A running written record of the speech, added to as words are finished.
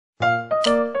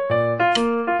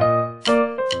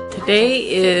Today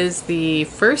is the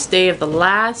first day of the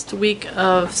last week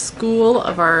of school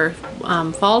of our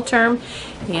fall term,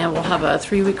 and we'll have a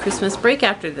 3-week Christmas break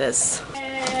after this.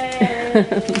 I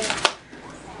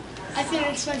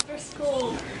finished my first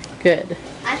goal. Good.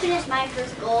 I finished my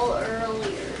first goal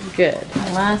earlier. Good.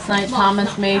 Last night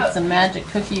Thomas made some magic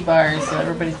cookie bars, so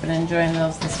everybody's been enjoying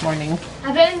those this morning.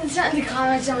 I bet in the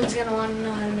comments someone's going to want to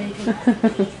know how to make them.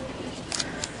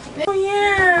 Oh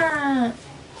yeah!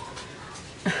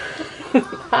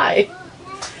 Hi.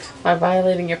 Am I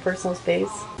violating your personal space?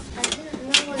 I didn't know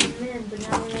what it meant, but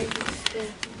now I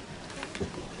understand.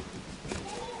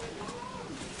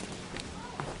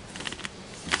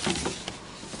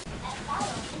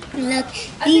 Look,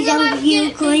 these are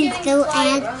real coins, though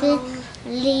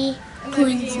actually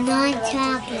coins, not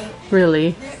chocolate.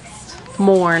 Really?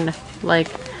 Mourn, like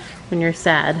when you're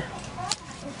sad.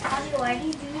 Why do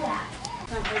you do that?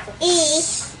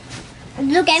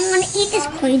 Look, I'm gonna eat this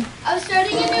coin. I was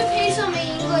starting a new pace on my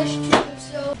English too,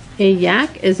 so. A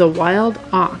yak is a wild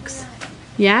ox.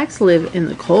 Yaks live in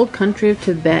the cold country of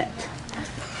Tibet.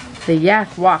 The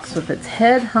yak walks with its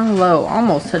head hung low,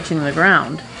 almost touching the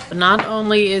ground. Not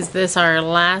only is this our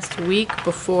last week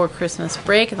before Christmas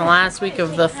break and the last week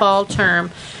of the fall term,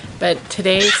 but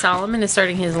today Solomon is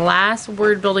starting his last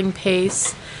word building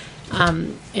pace.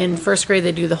 In first grade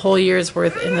they do the whole year's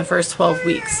worth in the first 12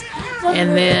 weeks.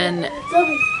 And then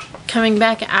coming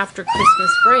back after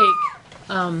Christmas break,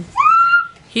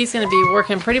 he's going to be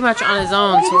working pretty much on his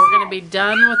own, so we're going to be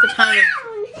done with the time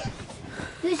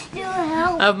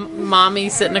of mommy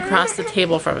sitting across the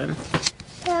table from him.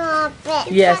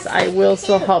 Yes, I will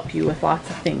still help you with lots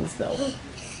of things though.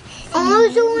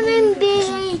 Also, when I'm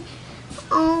big,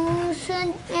 I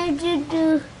also have to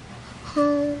do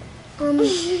not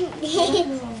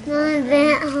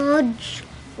that hard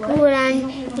school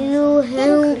and you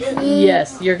help me.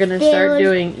 Yes, you're going to start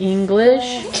doing English.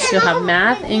 You'll have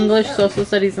math, English, social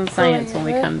studies, and science when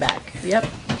we come back. Yep.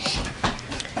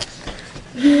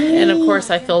 And of course,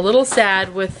 I feel a little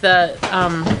sad with the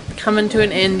coming to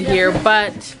an end here,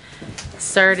 but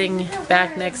starting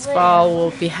back next fall,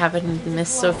 we'll be having Miss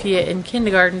Sophia in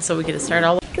kindergarten, so we get to start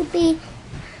all. To be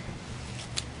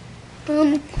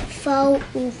 4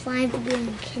 or 5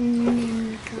 in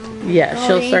kindergarten. Yeah,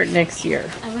 she'll start next year.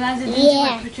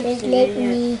 Yeah, just let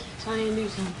me.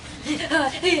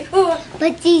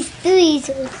 But these 3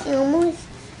 are almost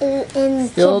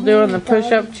still doing the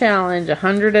push-up challenge,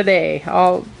 100 a day.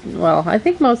 Well, I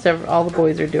think all the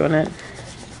boys are doing it.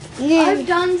 Yeah. I've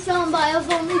done some, but I've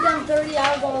only done 30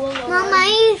 hours all along.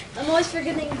 Mama, I'm always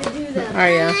forgetting to do them. Are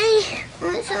you?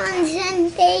 Also on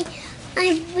Sunday,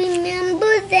 I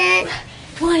remember that.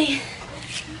 20.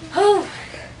 Oh.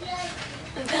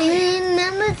 I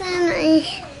remember that I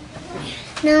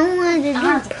know how to do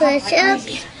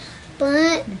push-ups,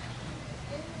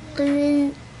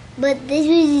 but this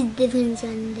was a different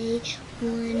Sunday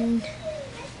one.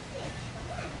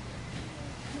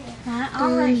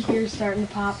 I'm right here starting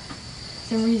to pop for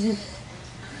some reason.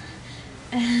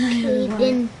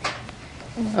 Caden,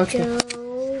 Okay.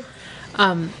 Joe,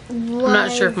 I'm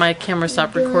not sure if my camera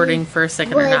stopped recording for a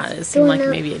second or not. It seemed like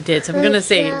maybe it did. So I'm going to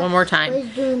say one more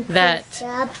time that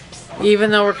even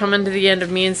though we're coming to the end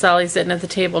of me and Sally sitting at the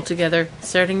table together,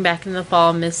 starting back in the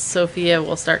fall, Miss Sophia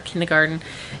will start kindergarten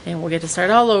and we'll get to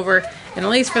start all over. And at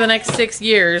least for the next 6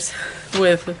 years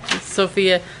with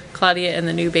Sophia, Claudia, and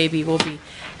the new baby, we'll be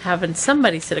having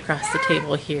somebody sit across the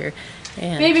table here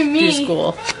and do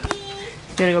school.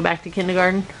 You going to go back to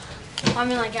kindergarten? I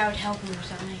mean, like I would help him or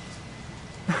something.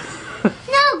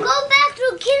 No, go back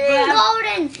to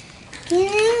kindergarten.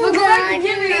 Kindergarten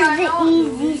is the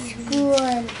easy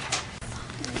school.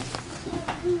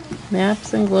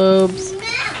 Maps and globes.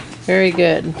 Very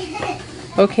good.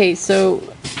 Okay, so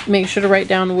make sure to write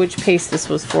down which pace this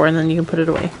was for, and then you can put it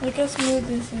away. Look how smooth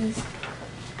this is.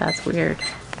 That's weird.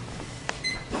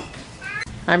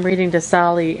 I'm reading to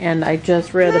Sally, and I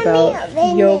just read about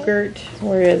yogurt.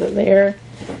 Where is it? There.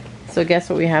 So guess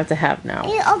what we have to have now?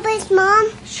 Can you open this,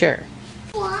 Mom? Sure.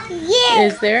 Yeah.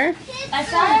 Is there? I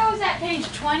thought I was at page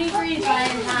 23 by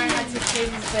the time I had 6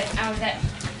 pages, but I was at,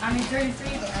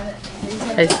 33, but I was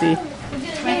at I see.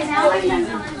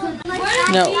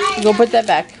 No, go put that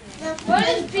back. What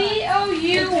does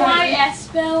B-O-U-Y-S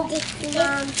spell?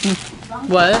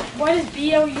 What? What is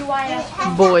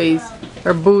B-O-U-Y-S? Boys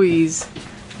or buoys.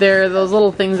 They're those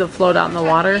little things that float out in the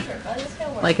water,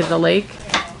 like at the lake.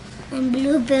 And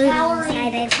blueberry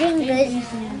inside. I think there's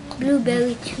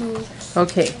blueberry too.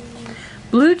 Okay.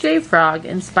 Blue Jay Frog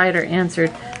and Spider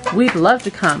answered, "We'd love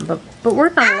to come, but we're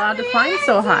not allowed to climb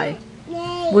so high.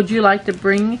 Would you like to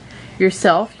bring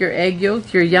yourself, your egg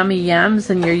yolks, your yummy yams,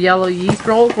 and your yellow yeast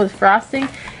rolls with frosting,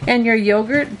 and your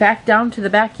yogurt back down to the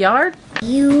backyard?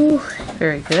 You.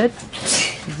 Very good.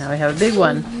 Now we have a big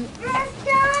one.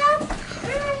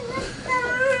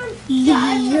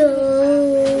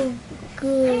 Yogurt.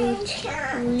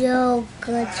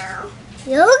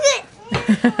 Yogurt.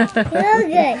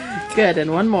 Good,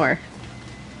 and one more.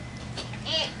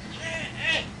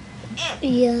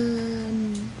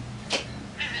 Yum.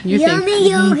 Yummy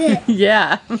yogurt.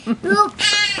 Yeah. Look,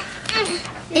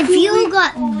 if you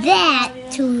got that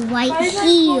to right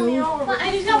here,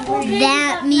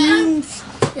 that means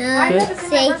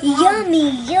say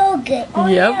yummy yogurt.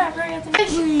 Yep. I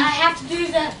have to do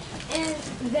that in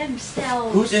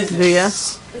themselves. Who's this? Do ya?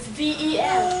 It's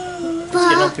VEM.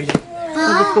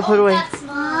 Let's go put it away. That's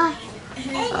mine.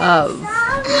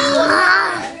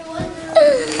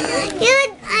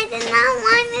 I did not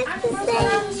want it to say.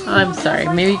 I'm sorry.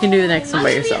 Maybe you can do the next one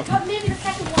by yourself.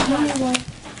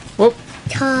 Whoop.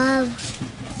 Tub.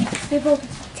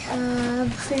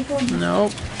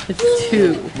 Nope. It's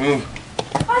 2. Move.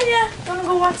 Oh yeah, wanna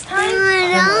go watch time?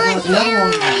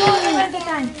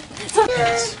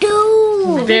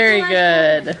 Very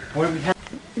good. What do we have?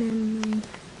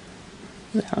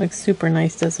 That looks super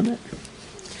nice, doesn't it?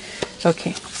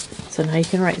 Okay. So now you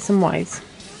can write some Y's.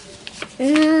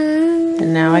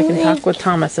 And now I can talk with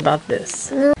Thomas about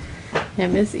this.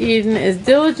 And Miss Eden is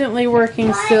diligently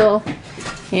working still.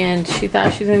 And she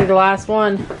thought she was going to be the last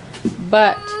one.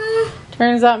 But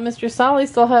turns out Mr. Solly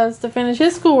still has to finish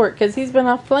his schoolwork because he's been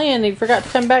off playing. He forgot to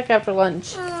come back after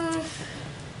lunch.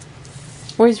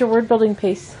 Where's your word building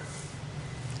pace?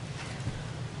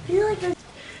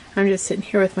 I'm just sitting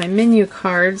here with my menu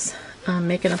cards,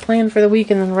 making a plan for the week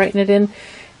and then writing it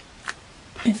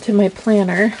into my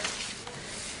planner.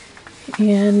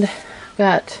 And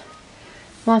got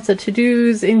lots of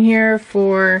to-dos in here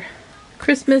for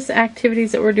Christmas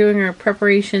activities that we're doing, or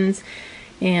preparations,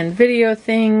 and video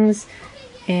things,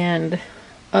 and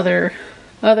other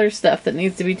stuff that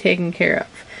needs to be taken care of.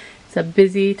 It's a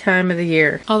busy time of the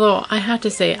year. Although I have to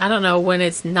say, I don't know when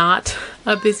it's not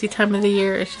a busy time of the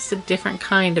year. It's just a different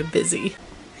kind of busy.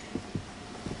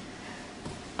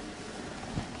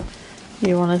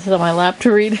 You want to sit on my lap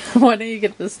to read? Why don't you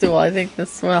get the stool? I think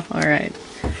this, well, alright.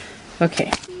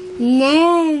 Okay.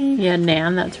 Nan. Yeah,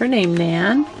 Nan. That's her name,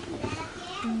 Nan.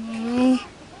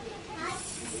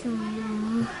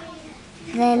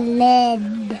 The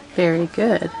lead. Very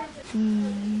good.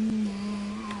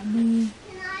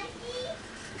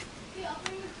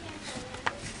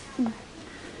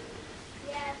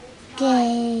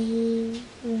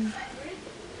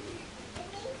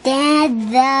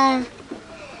 Dad, the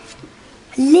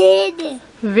lid.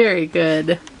 Very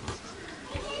good.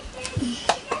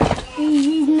 This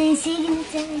is my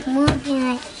signature. Moving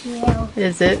like you.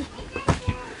 Is it?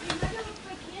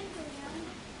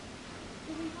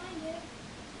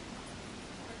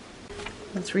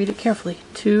 Let's read it carefully.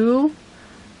 2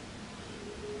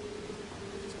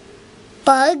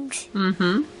 bugs.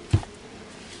 Mm-hmm.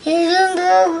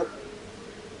 Here's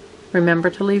Remember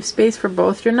to leave space for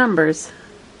both your numbers.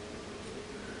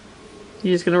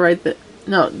 You're just going to write the...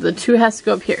 No, the 2 has to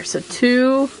go up here. So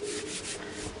 2...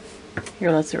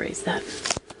 Here, let's erase that.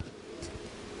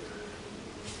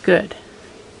 Good.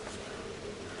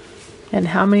 And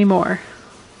how many more?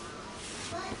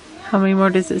 How many more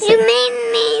does it say? You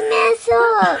made me mess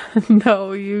up.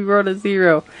 No, you wrote a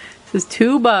 0. It says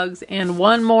 2 bugs and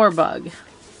 1 more bug.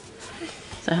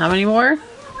 So how many more?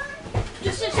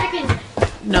 Just a second.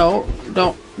 No,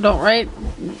 don't write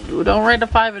a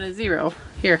 5 and a 0.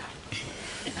 Here.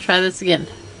 Try this again.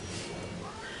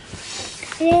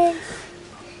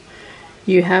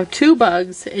 You have 2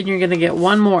 bugs and you're gonna get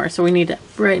 1 more, so we need to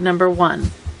write number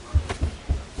 1.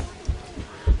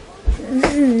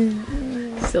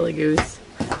 Silly goose.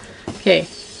 Okay.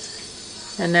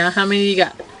 And now how many you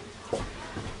got?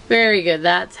 Very good.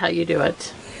 That's how you do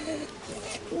it.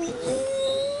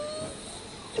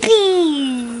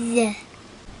 Please.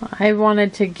 I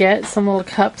wanted to get some little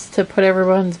cups to put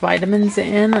everyone's vitamins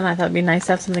in, and I thought it'd be nice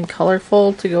to have something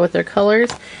colorful to go with their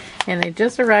colors. And they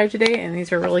just arrived today, and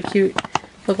these are really cute.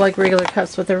 Look like regular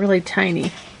cups, but they're really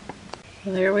tiny.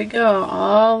 So there we go,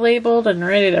 all labeled and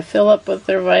ready to fill up with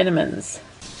their vitamins.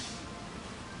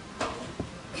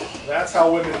 That's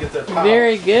how women get their power.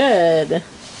 Very good.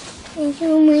 That's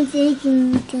how much I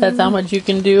can do. That's how much you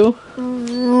can do.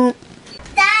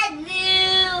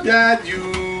 Dad,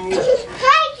 you.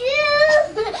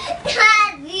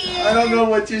 I don't know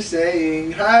what you're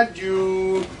saying. Had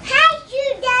you.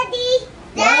 Daddy.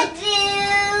 What?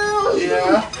 Daddy.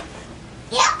 Yeah.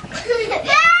 Yeah.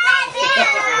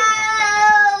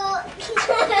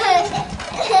 Daddy.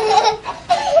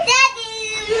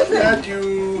 Had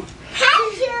you.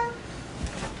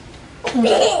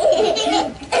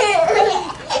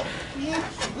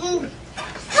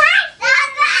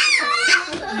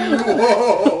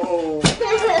 Whoa.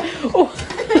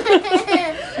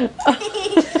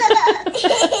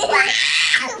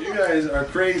 You guys are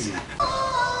crazy.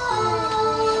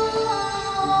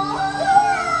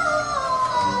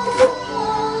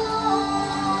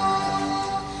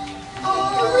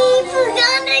 We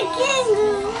forgot the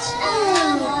kangaroos.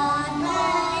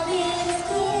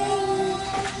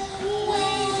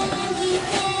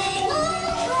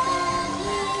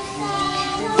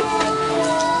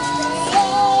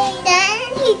 Then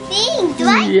he sings,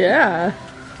 right? Yeah.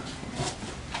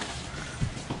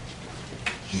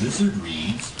 Lizard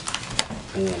reads.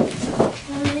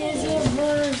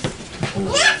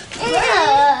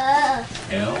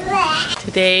 L.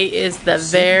 Today is the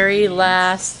very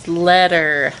last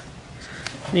letter.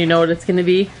 You know what it's gonna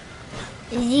be?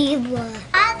 Zebra.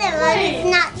 Other one is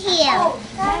not here.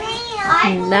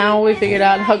 Now we figured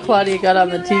out how Claudia got on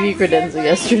the TV credenza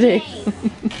yesterday.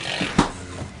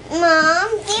 Mom,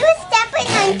 she was stepping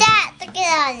on that to get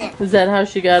on it. Is that how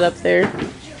she got up there?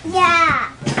 Yeah.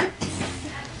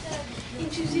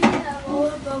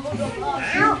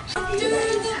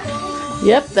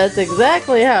 Yep, that's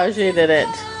exactly how she did it.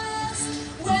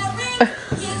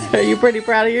 Are you pretty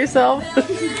proud of yourself?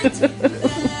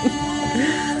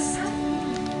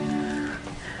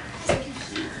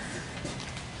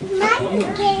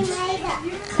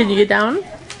 Can you get down?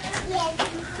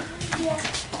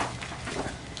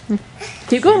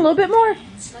 Keep going a little bit more. A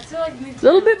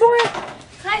little bit more.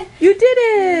 You did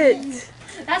it.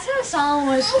 That's how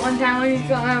Solomon was one time when he was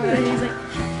going over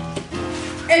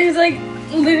and he was like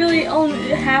literally only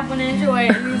half an inch away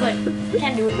and he was like,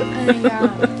 can't do it. And then he got on.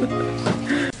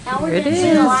 Now we're Here it getting is.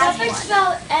 to the last one.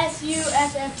 Spelled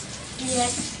S-U-F-F-E-X.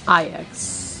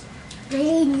 IX.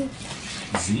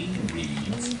 Z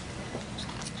reads.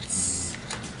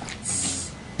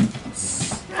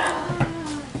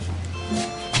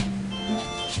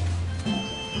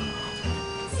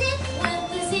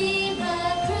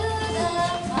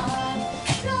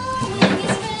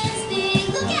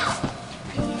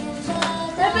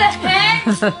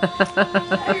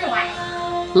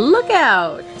 Look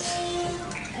out.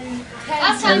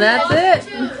 And that's it.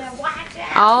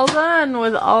 All done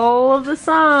with all of the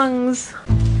songs.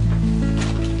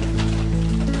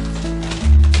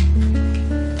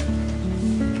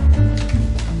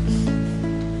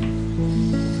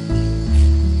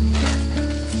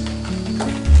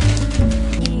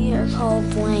 You're called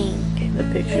blank. The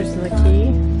pictures and the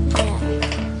key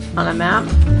Yeah. on a map.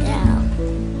 Yeah.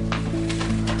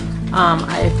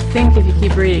 I think if you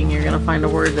keep reading, you're gonna find a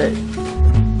word that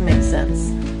makes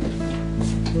sense.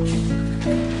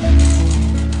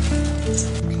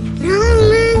 No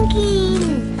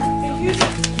looking.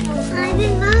 I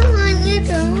did not want you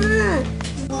to look.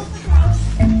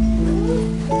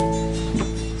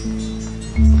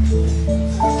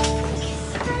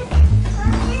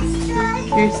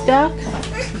 You're stuck?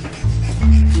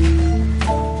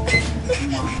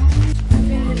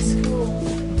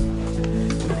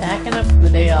 Packing up for the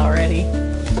day already.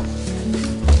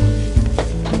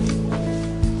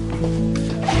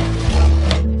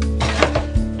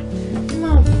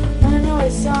 Mom, I know I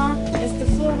saw. It's the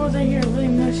floor over here really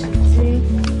mushy, see?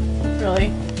 Really?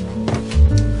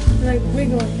 Like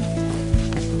wiggling.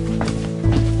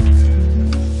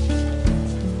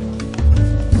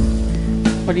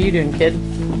 What are you doing, kid?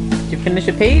 Did you finish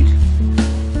a page?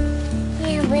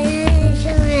 Yeah, but I'm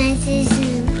so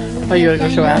nice. Oh, you wanna go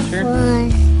show Asher?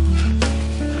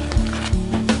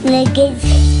 Like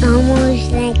it's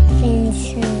almost like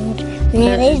finishing.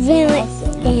 Now it's been like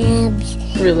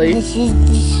stabs. Really? This is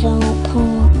the salt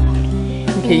part.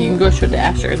 Okay, you can go show to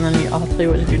Asher and then I'll tell you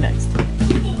what to do next.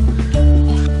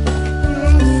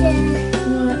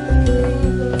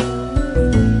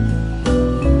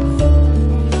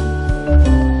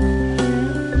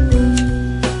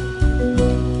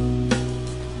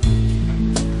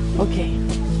 Okay.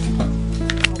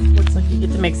 Looks like you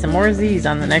get to make some more Z's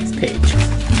on the next page.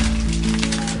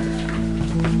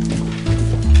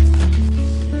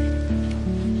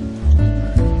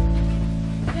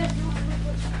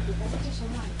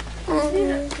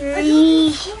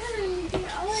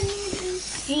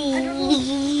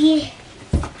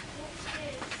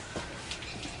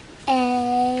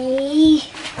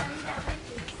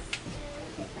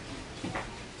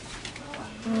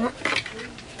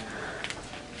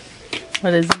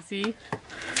 What does he see?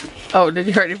 Oh, did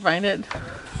you already find it?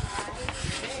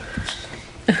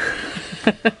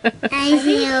 I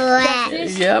see a rat.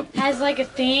 This Yep. has like a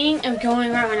thing of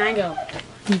going right when I go.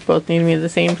 You both need me at the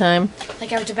same time?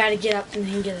 Like I was about to get up and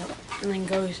then get up and then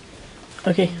goes.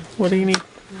 Okay, what do you need?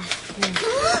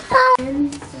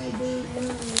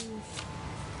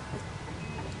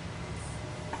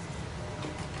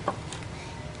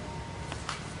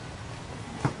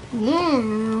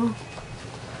 Now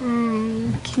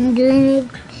I can do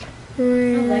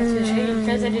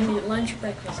Because I didn't eat lunch or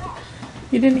breakfast.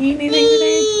 You didn't eat anything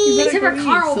today? You better Except for go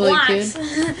Carl eat, silly Blacks.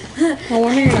 kid. No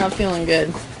wonder you're not feeling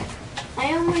good.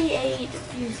 I only ate a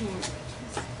few sandwiches.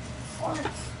 1,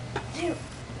 2,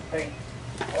 3,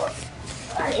 4.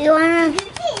 You wanna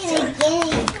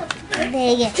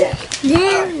big it?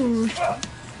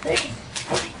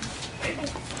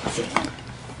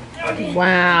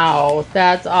 Wow,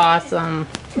 that's awesome.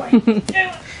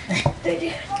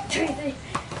 23,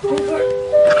 24.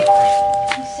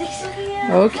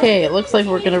 Okay, it looks like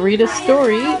we're going to read a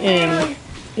story and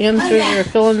answer or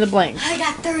fill in the blanks. I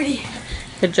got 30.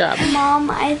 Good job. Mom,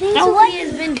 I think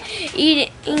Sophia's been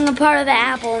eating a part of the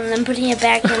apple and then putting it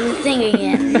back in the thing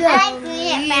again.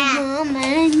 Mom,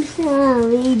 I'm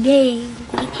sorry, baby.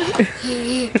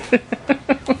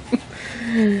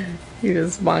 He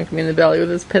just bonked me in the belly with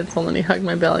his pencil and he hugged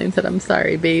my belly and said, "I'm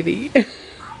sorry, baby."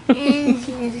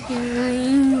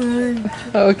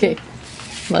 Okay,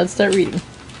 let's start reading.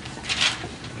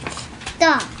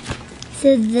 Dog.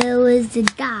 So there was the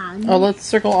dog. Oh, let's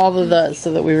circle all of the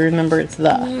so that we remember it's the.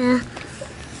 Yeah.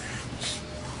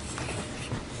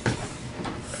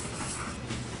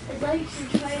 I'd like to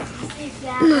try to see if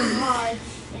that is hard,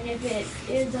 and if it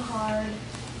is hard,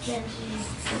 then she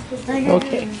puts it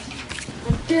Okay. on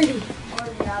 30 or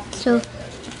the opposite. So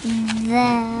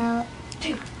the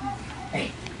 2,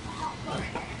 3, 4,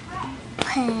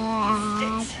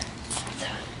 pet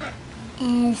 6,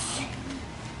 is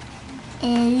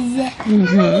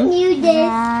Mm-hmm. you did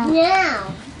now.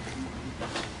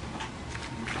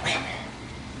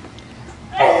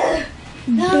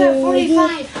 Now I'm at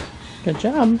 45. Good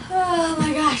job. Oh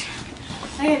my gosh.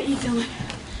 I gotta eat something.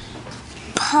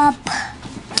 Pup.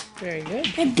 Very good.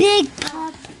 A big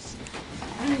pup.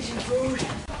 I need some food.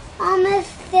 On the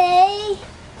face,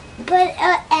 but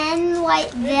an N white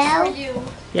For bell. you.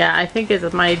 Yeah, I think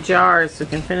it's my jar so we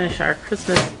can finish our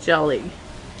Christmas jelly.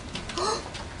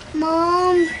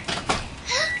 Mom, this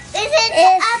is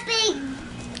a big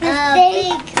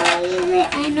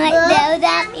and right now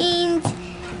that means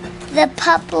the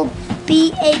pup will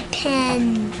be a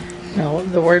pen. No,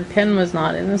 the word pen was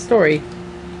not in the story.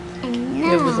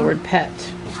 No. It was the word pet.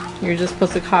 You're just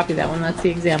supposed to copy that one. That's the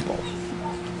example.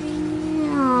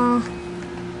 No.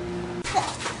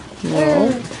 No.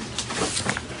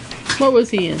 What was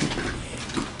he in?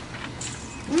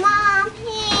 Mom,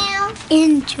 here.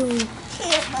 Into.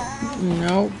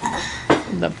 Nope.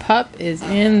 The pup is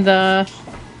in the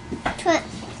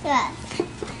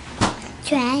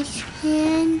Trash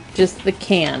can. just the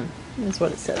can is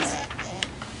what it says.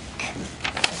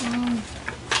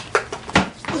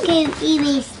 Okay,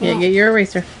 erase Yeah, that. get your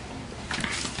eraser.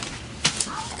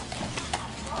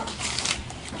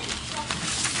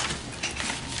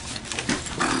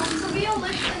 Sophia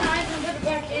lift the knife and put it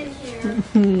back in here.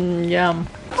 Yum.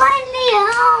 Finally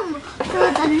home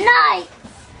through the night.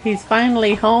 He's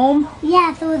finally home.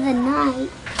 Yeah, through the night.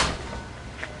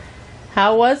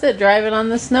 How was it driving on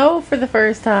the snow for the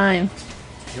first time?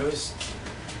 It was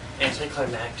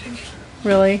anticlimactic.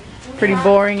 Really? Pretty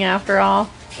boring after all.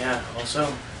 Yeah,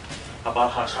 also, I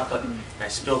bought hot chocolate and I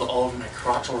spilled all over my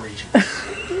crotchal region.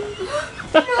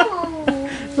 No.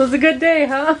 It was a good day,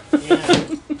 huh? Yeah.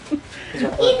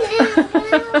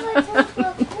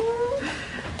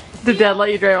 Did Dad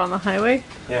let you drive on the highway?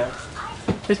 Yeah,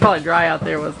 It was probably dry out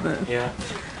there, wasn't it? yeah.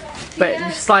 But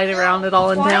you slide around it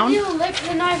all in Why do town? you lift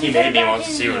the knife He and put made it me back want to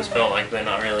in see what here? it felt like, but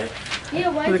not really. Yeah,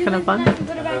 why Was did it you kinda lift fun? the knife and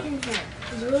put it back in here?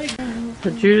 It's really good. So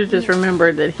Judah just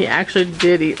remembered that he actually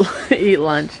did eat eat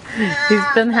lunch. He's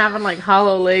been having like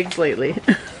hollow legs lately.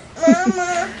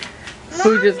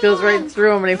 Food just goes right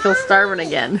through him and he feels starving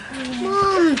again.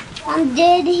 Mom,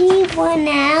 did he run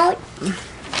out?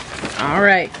 All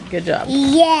right, good job.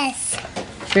 Yes.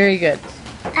 Very good.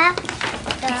 Up.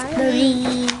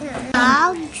 3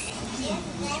 dogs.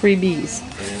 3 B's.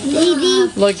 Baby.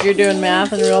 Look, you're doing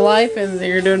math in real life and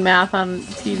you're doing math on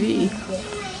TV.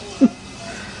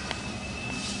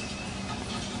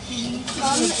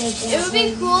 It would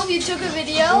be cool if you took a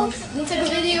video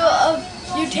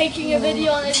of you taking a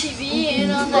video on the TV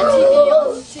and on that TV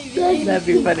on the TV. That'd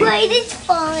be funny. Greatest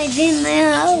 5 in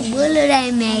my whole world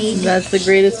I made. That's the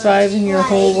greatest 5 in your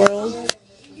whole world.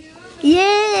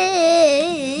 Yay!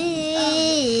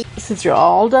 Since you're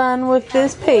all done with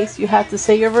this pace, you have to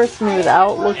say your verse to me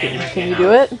without looking. Can you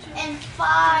do it? And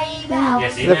 5.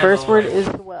 Yes, you The have first all word right. is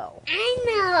well. I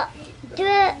know. Do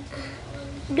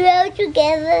it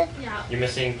together. Yeah. You're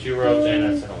missing 2 rows and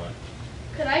a second one.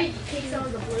 Could I take some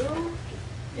of the blue?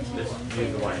 Just use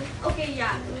the white. Okay,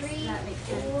 yeah. 3, that makes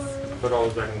sense. Put all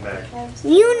those back in the bag.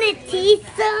 Unity,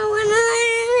 so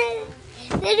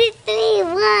 33,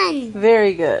 1.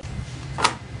 Very good.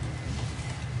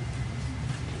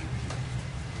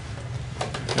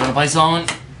 You wanna play Solomon?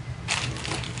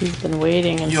 He's been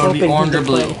waiting and You wanna be hoping orange he or could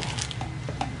blue? play.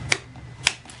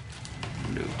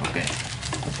 Blue, okay.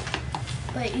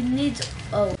 But it needs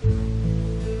O.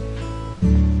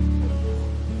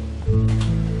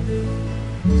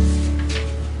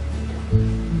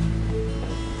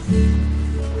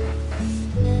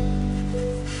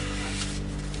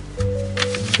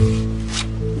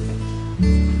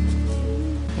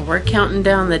 We're counting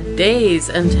down the days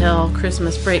until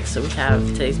Christmas break. So we have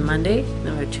today's Monday,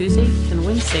 then we have Tuesday and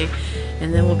Wednesday,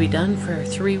 and then we'll be done for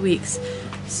 3 weeks.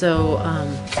 So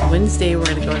Wednesday we're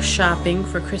gonna go shopping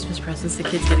for Christmas presents. The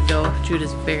kids get to go.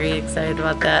 Judah's very excited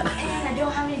about that. And I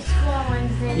don't have any school on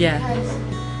Wednesday. Yeah. Because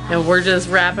And we're just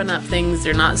wrapping up things.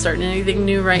 They're not starting anything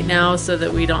new right now so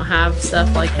that we don't have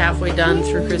stuff like halfway done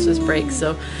through Christmas break.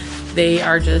 So they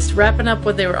are just wrapping up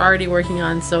what they were already working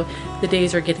on. So the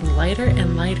days are getting lighter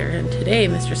and lighter. And today,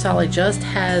 Mr. Solly just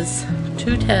has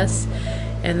 2 tests,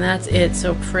 and that's it.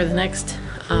 So for the next,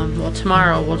 well,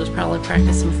 tomorrow, we'll just probably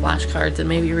practice some flashcards and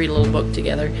maybe read a little book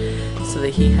together so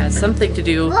that he has something to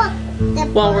do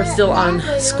while we're still on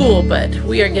school. But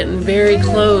we are getting very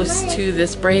close to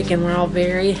this break, and we're all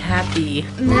very happy.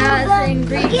 math and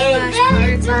Greek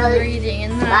flashcards and reading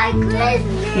and By that.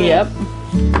 Christmas. Yep.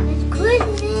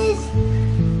 Christmas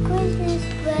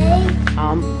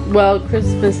break. Well,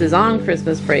 Christmas is on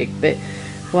Christmas break, but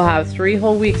we'll have 3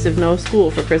 whole weeks of no school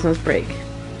for Christmas break.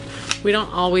 We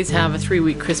don't always have a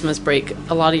 3-week Christmas break.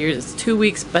 A lot of years it's 2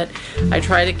 weeks, but I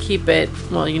try to keep it,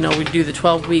 well, you know, we do the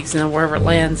 12 weeks and then wherever it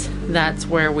lands, that's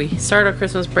where we start our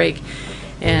Christmas break.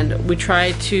 And we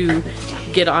try to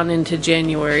get on into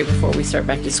January before we start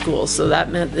back to school. So that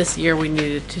meant this year we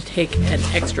needed to take an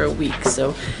extra week.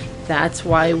 So that's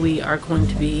why we are going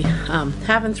to be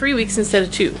having 3 weeks instead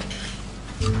of 2.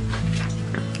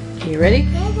 You ready?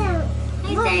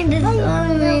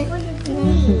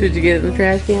 Did you get it in the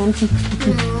trash can?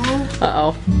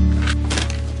 Uh-oh.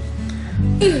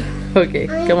 Okay,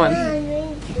 come on.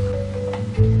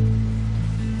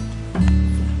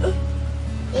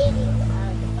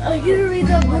 I'm gonna read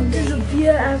that book to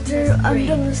Sophia after I'm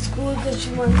done with school because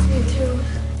she wants me to.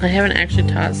 I haven't actually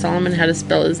taught Solomon how to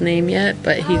spell his name yet,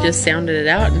 but he just sounded it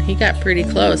out and he got pretty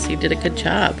close. He did a good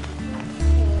job.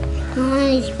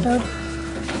 I spelled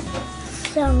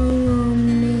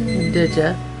Solomon. Did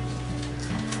ya?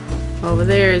 Over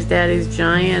there is Daddy's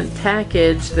giant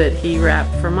package that he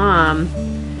wrapped for Mom.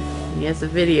 He has a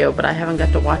video, but I haven't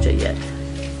got to watch it yet.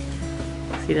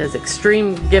 He does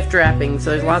extreme gift wrapping,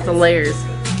 so there's lots of layers.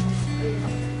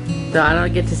 So I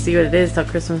don't get to see what it is till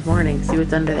Christmas morning. See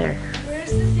what's under there.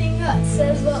 Where's the thing that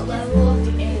says what level of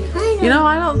the egg? You know,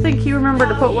 I don't think he remembered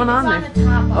to put one on there. It's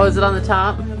on the top. Oh, is it on the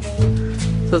top?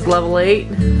 So it's level 8?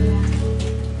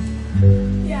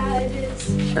 Yeah, it is.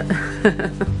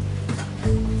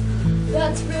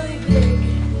 That's really big.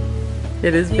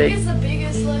 It is I think big. it's the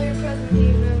biggest layer present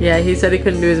he's ever. Yeah, he said he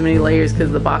couldn't do as many layers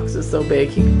because the box is so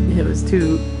big. It was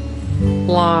too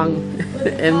long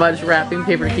and much wrapping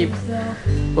paper to keep.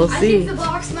 We'll I see. think the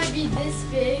box might be this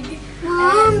big.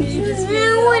 Mom, and you just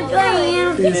now what do I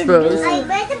have to You suppose. do? I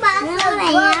bet the box now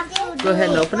I have to Go ahead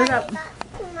and open it up.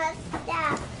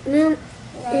 do.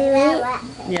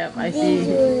 Yep, I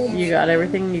see you got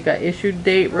everything. You got issued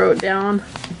date wrote down.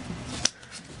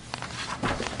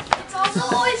 It's also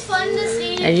always fun to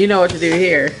see. And you know what to do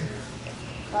here.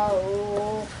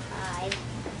 Oh,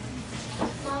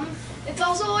 It's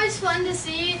also always fun to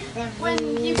see when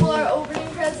people are opening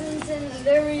presents and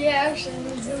their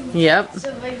reactions and Yep.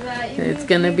 stuff like that. It's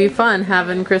gonna be fun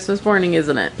having Christmas morning,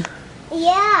 isn't it?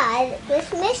 yeah,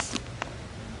 Christmas.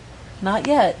 Not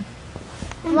yet.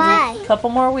 Why? Couple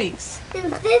more weeks. In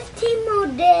 15 more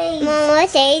days. Mom,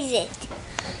 what day is it?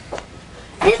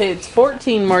 Okay, it's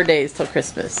 14 more days till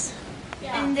Christmas.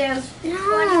 And there's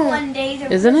 21 days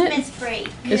of Isn't it? Christmas break.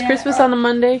 Is Christmas on a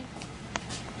Monday?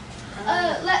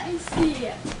 Let me see.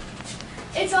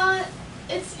 It's on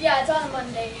a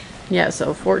Monday. Yeah,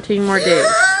 so 14 more days.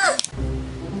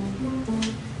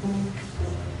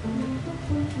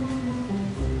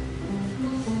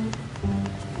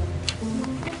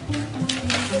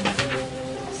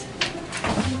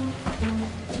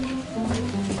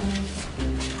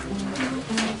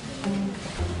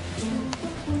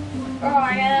 Oh,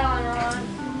 I got that one wrong.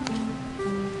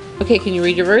 Okay, can you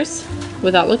read your verse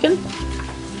without looking?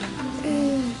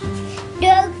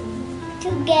 Look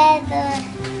together.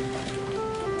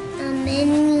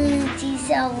 Many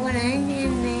of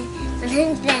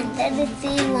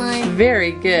 131.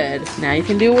 Very good. Now you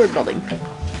can do word building.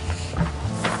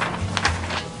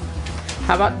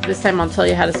 How about this time I'll tell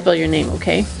you how to spell your name,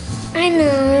 okay? I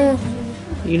know.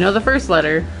 You know the first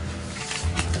letter.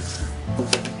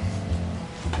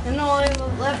 And all I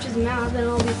have left is math, and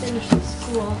I'll be finished with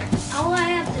school. All I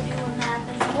have to do with math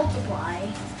is multiply.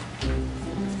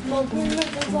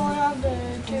 That's all I have to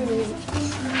do.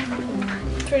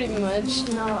 Pretty much,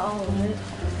 not all of it.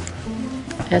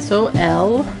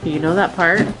 S-O-L. You know that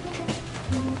part.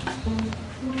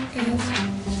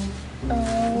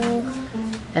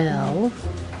 L.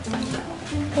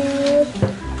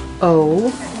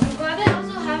 O. I'm glad I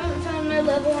also haven't found my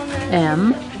level on that.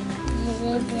 M.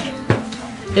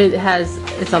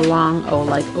 It's a long O,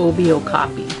 like OBO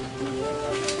copy.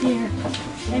 Here.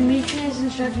 And Meekin is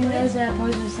instructing those that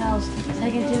oppose themselves. 2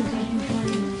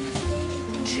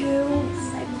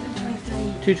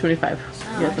 Timothy 225.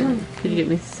 Could you get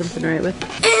me something to write with?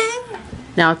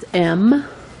 Now it's M.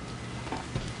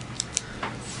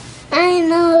 I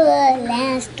know the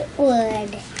last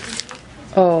word.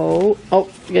 O. Oh,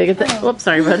 you gotta get that. Oops,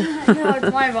 sorry, bud. No,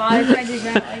 it's my body. I did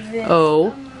that like this.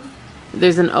 O.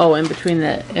 There's an O in between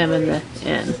the M and the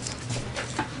N.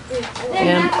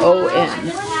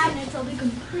 M-O-N.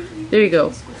 There you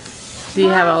go. So you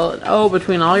have an O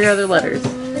between all your other letters.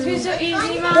 This is so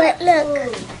easy, Mom. But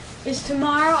look, It's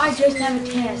tomorrow. I just have a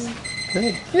test.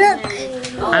 Good. look.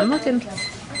 I'm looking.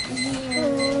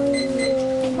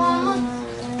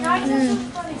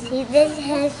 See, this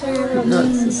has some. No,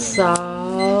 it's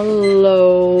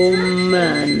Solomon.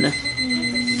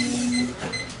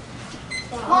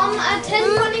 Mom, at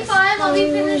 10:25, I'll be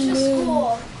finished with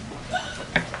school.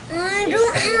 I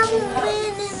don't have a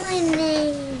man in my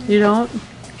name. You don't?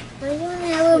 I don't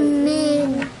have a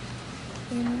man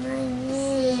in my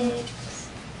name.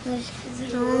 There's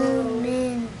no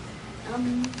man.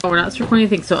 Oh, we're not circling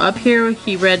anything. So up here,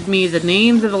 he read me the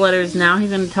names of the letters. Now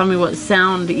he's going to tell me what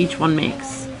sound each one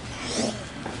makes.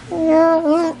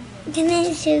 No, can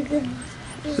I circle?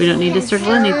 We don't need to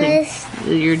circle anything.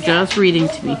 You're just reading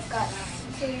to me.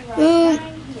 Can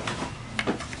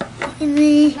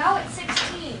I? Now it's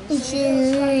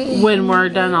 16. When we're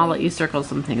done, I'll let you circle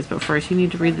some things. But first, you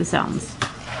need to read the sounds.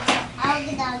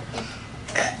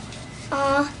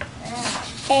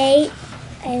 A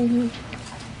and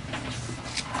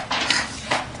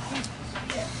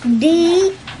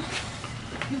D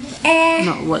and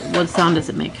No, what sound does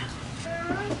it make?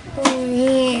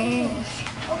 Okay,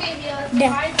 Mia, The-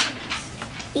 5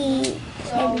 E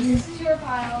So this is your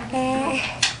pile.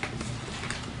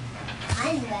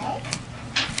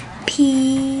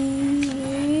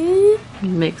 P.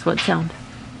 Makes what sound?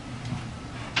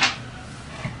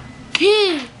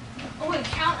 P. Oh wait,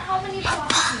 count how many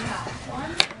blocks you have.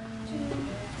 1,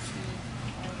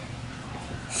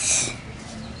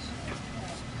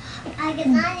 2. I get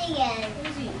mine again.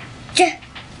 Easy. J.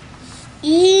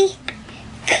 E.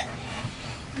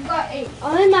 You got 8.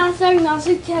 On the math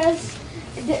diagnostic test,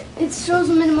 it shows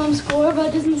a minimum score, but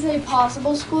it doesn't say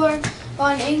possible score.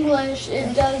 On English,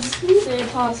 it does say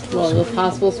possible Well, score. the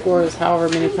possible score is however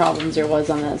many problems there was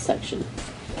on that section.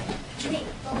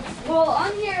 Well,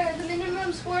 on here, the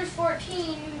minimum score is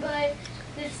 14, but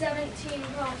there's 17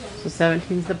 problems. So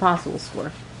 17 is the possible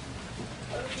score.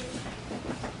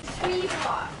 3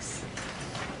 blocks.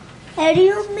 How do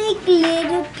you make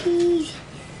little P's?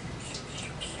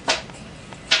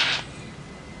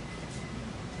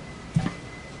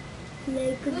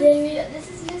 Like this. Olivia, this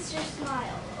is Mr.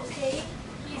 Smile, okay?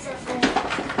 He's our friend.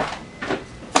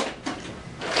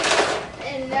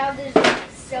 And now there's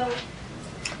so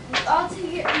all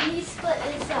together we split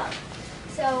this up.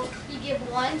 So you give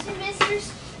 1 to Mr.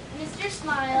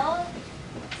 Smile,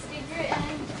 sticker,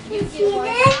 and you get 1,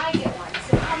 and I get 1.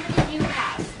 So how many do you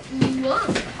have?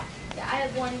 1. Yeah, I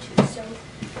have 1 too. So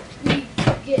we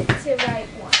get to write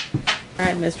 1. All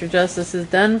right, Mr. Justice is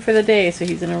done for the day, so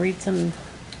he's going to read some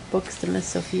books to Miss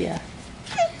Sophia.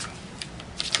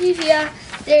 Sophia,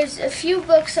 there's a few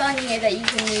books on here that you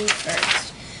can read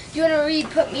first. Do you want to read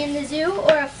Put Me in the Zoo,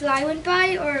 or A Fly Went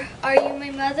By, or Are You My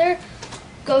Mother,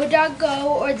 Go Dog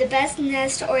Go, or The Best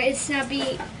Nest, or It's Not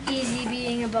Easy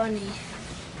Being a Bunny?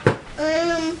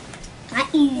 Not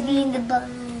easy in the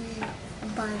bun.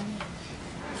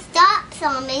 Stop,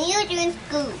 Solomon. You're doing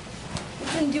school.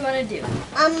 Which one do you want to do?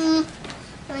 Are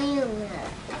you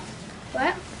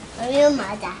What? Are your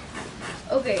mother?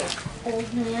 Okay.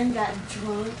 Old man got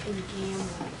drunk and gambled.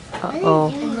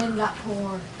 Uh-oh. And then got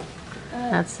poor.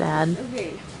 That's sad.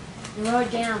 Okay. Roll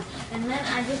it down. And then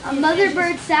I just A mother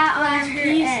bird sat on her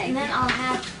egg. And then I'll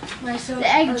have my The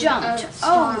egg jumped.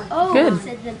 Oh, Good.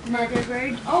 said the mother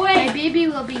bird. Oh, wait. My baby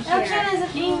will be here.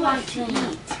 He will want to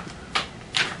eat.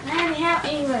 I already have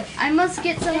English. I must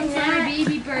get something for my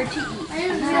baby bird to eat.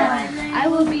 I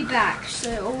will be back.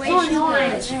 So away she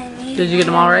went. Did you get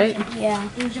them all right? Yeah.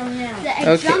 The egg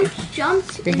Okay.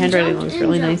 jumped. Your handwriting looks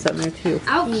really nice up there too.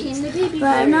 Out came the baby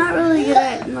But I'm bird. not really good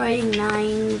at writing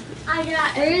lines.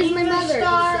 Where is my mother?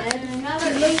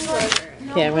 He said.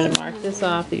 Okay, I'm gonna mark this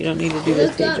off. You don't need to do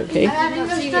this page, okay? I did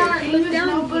not see her. He looked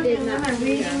down. He did not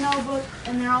see her. notebook,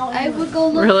 and they're all I would go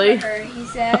look Really? for her, he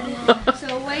said. So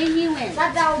away he went.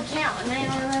 that would count, and I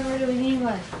don't remember doing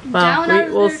English. Well, Down out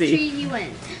of we'll the see. tree he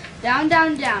went. Down,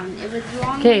 down, down. It was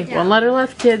long Okay, way down. one letter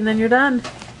left, kid, and then you're done.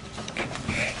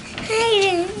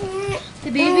 The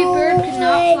baby bird could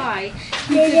not fly.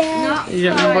 He could not fly, You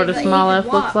don't remember what a but small he F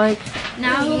could looks walk. like?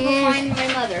 Now he'll go find my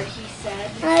mother, he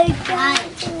said.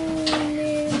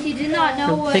 He did not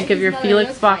know what Think of his your mother Felix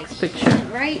looked Fox like. picture. He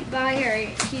went right by her.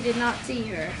 He did not see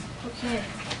her. Okay.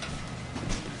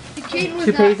 The kid was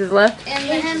 2 not, pages left? and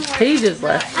the hen was Pages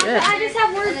left. Good. I just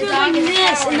have words And the dog doing is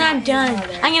this, and I'm howling done. at his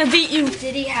mother. I'm gonna beat you.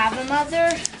 Did he have a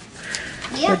mother?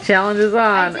 The challenge is I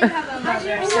on. did have a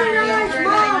mother, said the baby bird. I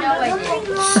know I did.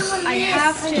 I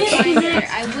have to find her.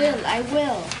 I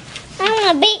will. I'm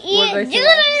gonna beat you. What did I say?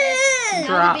 Now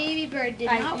Drop. the baby bird did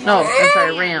not No, I'm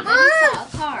sorry, ramp. Then he saw a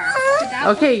car. Could that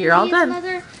Okay, you're all be his done.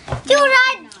 mother? Dude,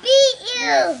 I beat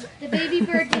you. The baby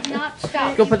bird did not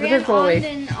stop. Go He put the ran pencil on away.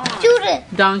 and on. Dude,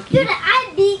 Donkey.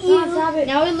 I beat you.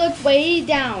 Now he looked way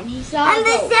down. He saw I'm a the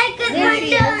boat. second There one she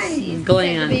done. is. He said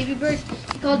Gland. The baby bird.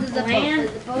 He called it the Gland?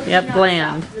 boat. The boat Yep, did not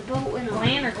gland. stop. The boat went on.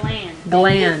 Gland or gland?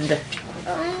 Gland.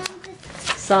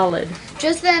 Solid.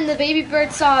 Just then, the baby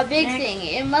bird saw a big thing.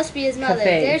 It must be his mother.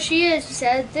 Cafe. There she is, he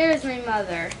said. There's my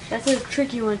mother. That's a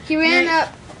tricky one. He ran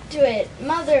up to it.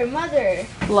 Mother, mother.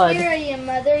 Blood. Here I am,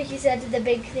 mother, he said to the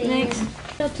big thing. Next.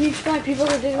 I'll teach my people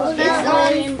to do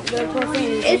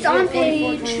It's on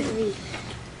page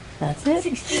That's it.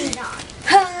 69.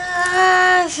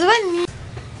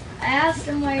 I asked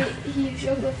him why he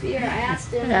shook with fear. I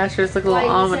asked him. Asher's looking a little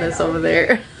Why, he said, ominous over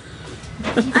there.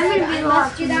 I'm gonna be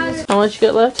lost. Get out of How much you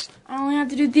got left? I only have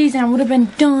to do these, and I would have been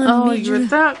done. Oh, you were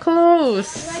that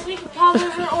close. I think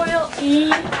olive oil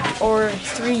E or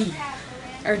 3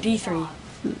 or D3.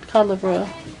 Cod liver oil.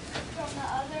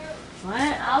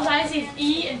 What? All I see is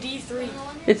E and D3.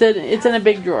 It's in a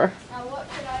big drawer.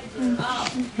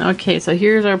 Okay, so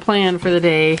here's our plan for the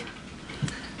day.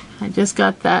 I just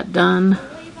got that done.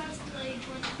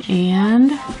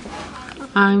 And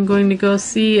I'm going to go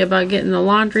see about getting the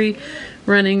laundry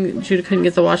running. Judah couldn't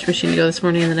get the washing machine to go this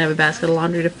morning, and then I have a basket of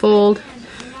laundry to fold.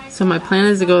 So my plan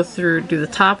is to go through, do the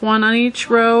top one on each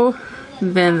row,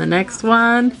 then the next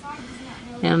one,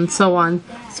 and so on.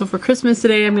 So for Christmas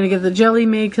today, I'm going to get the jelly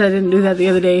made because I didn't do that the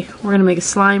other day. We're going to make a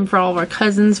slime for all of our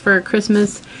cousins for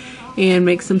Christmas and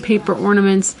make some paper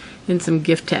ornaments and some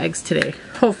gift tags today.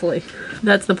 Hopefully.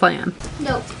 That's the plan.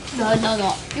 No.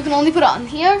 You can only put it on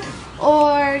here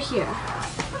or here.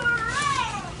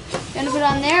 You're gonna put it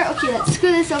on there? Okay, let's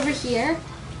screw this over here.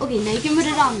 Okay, now you can put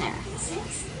it on there.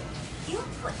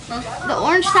 The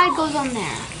orange side goes on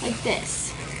there, like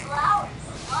this.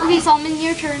 Okay, Solomon,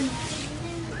 your turn.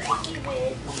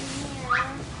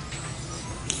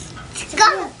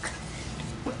 Go.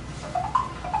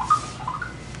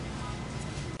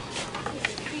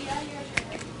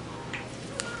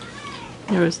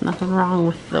 There was nothing wrong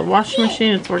with the washing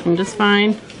machine. It's working just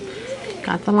fine.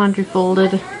 Got the laundry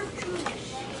folded.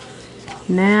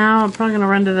 Now I'm probably gonna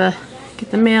run to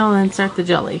get the mail and then start the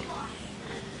jelly.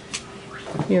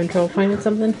 You having trouble finding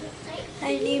something?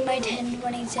 I need my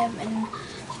 1027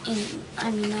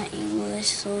 in my English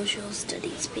social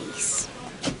studies piece.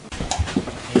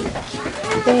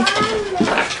 Okay.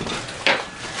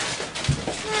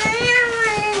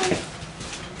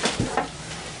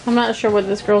 I'm not sure what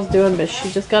this girl's doing, but she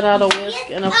just got out a whisk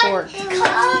and a fork. You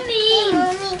want me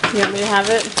to have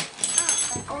it?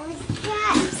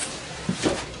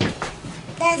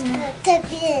 That's put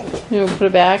it in. You want to put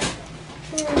it back?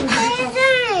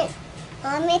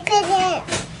 Mommy, put it.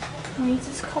 I'll use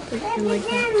this cup if you like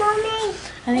that. Mommy.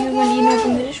 I think I'm going to need to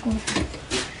open the dishwasher.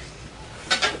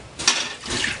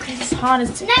 It's hot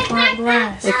as hot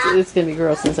glass. It's going to be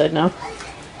gross inside now.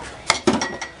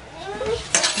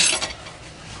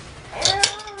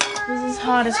 This is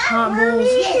hot as hot bowls.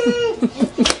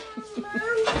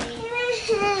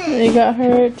 You got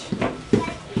hurt.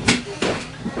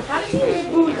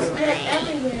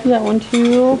 That one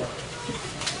too.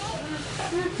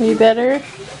 Are you better?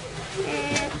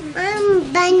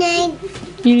 Band-aid.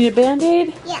 You need a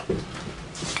Band-Aid? Yeah.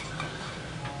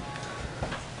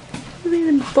 Don't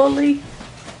even bully.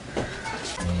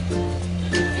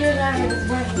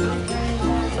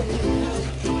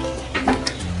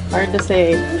 Hard to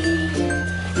say.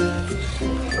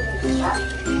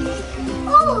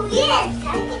 Oh,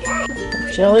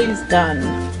 yes. Jelly's done.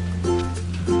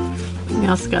 We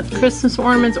also got the Christmas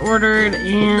ornaments ordered,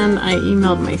 and I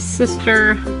emailed my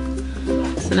sister.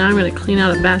 So now I'm going to clean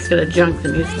out a basket of junk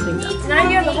that needs cleaned up. Now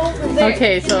you have the whole thing there.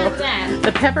 Okay, so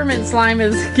the peppermint slime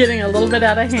is getting a little bit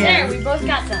out of There, hand. we both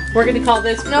got some. We're going to call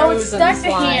this No, it's frozen stuck to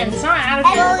slime. hand. It's not out of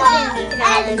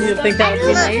hand. You think that would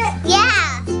be nice? Yeah.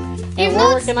 And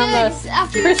we're working on the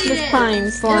Christmas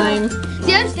pine slime.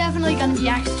 There's definitely gonna be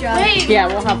extra. Wait, Yeah,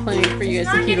 we'll have plenty for you it's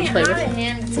guys not to keep getting and play out with. of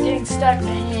hand. It's getting stuck to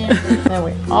hand. Then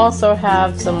we also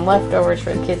have some leftovers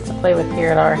for the kids to play with here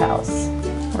at our house.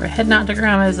 We're heading out to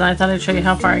Grandma's, and I thought I'd show you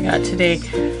how far I got today.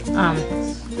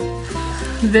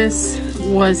 This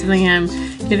was something I'm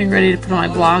getting ready to put on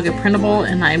my blog, a printable,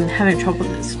 and I'm having trouble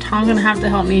with it. So Tom's gonna have to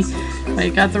help me. I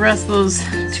got the rest of those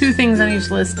 2 things on each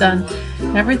list done.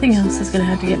 Everything else is gonna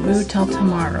have to get moved till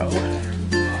tomorrow.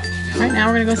 Right now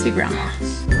we're gonna go see Grandma.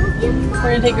 We're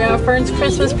gonna take Grandma Fern's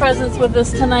Christmas presents with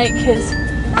us tonight because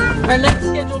our next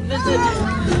scheduled visit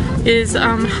is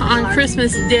on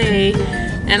Christmas Day,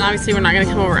 and obviously we're not gonna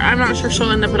come over. I'm not sure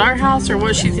she'll end up at our house or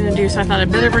what she's gonna do, so I thought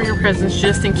I'd better bring her presents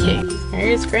just in case.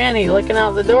 Here's Granny looking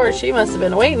out the door. She must have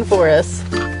been waiting for us.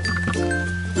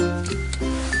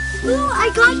 Ooh, I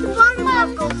got the water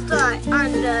buckles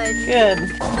undone. Good.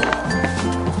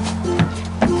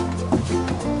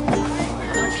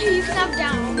 Okay, you can have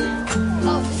down.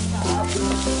 Oh,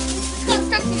 it's got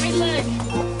stuck to my leg.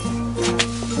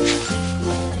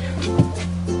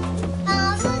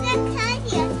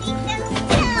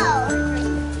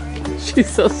 She's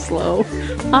so slow.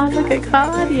 Oh, look at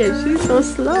Claudia. She's so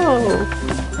slow.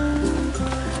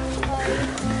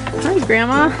 Hi,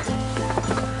 Grandma.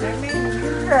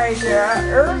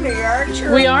 Early, aren't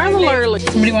you? We are a little early.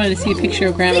 Somebody wanted to see a picture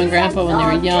of Grandma and Grandpa when they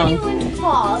were young.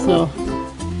 So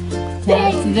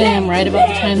that's them right about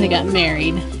the time they got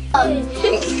married.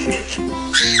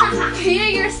 Yeah,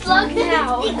 you're a slug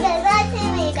now.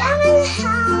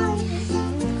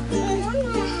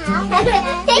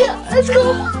 Let's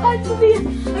go back to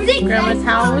the Grandma's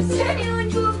house. Turn you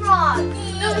into a frog.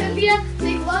 No, Sophia,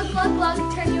 say glug, glug, glug,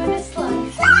 turn you into a slug.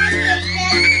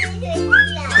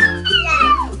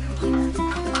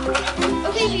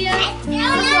 Okay, Via.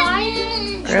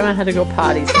 Slide. Grandma had to go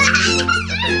potty, so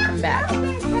come back.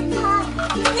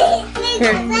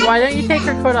 Here, why don't you take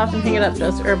her coat off and hang it up,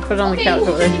 just or put it on the couch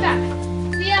over there.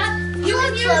 Via, you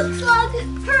want your slug,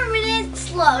 permanent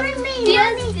slug.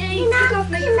 Via, take off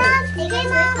my coat.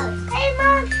 Hey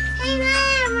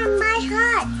mom, my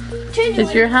heart.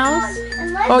 Is your house?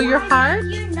 Oh, your heart?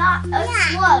 You're not a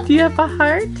slug. Do you have a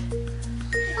heart?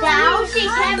 Now she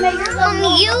can't make her go.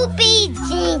 You be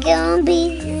gonna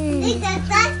be.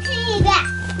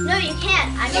 No, you can't.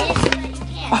 I made it so that you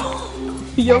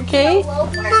can't. You okay?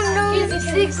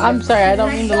 Six. I'm sorry, I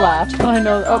don't mean to laugh. Oh, I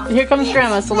know. Oh, here comes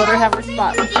Grandma, so let her have her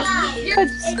spot.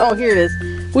 Oh, here it is.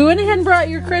 We went ahead and brought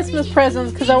your Christmas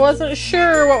presents because I wasn't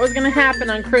sure what was going to happen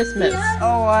on Christmas.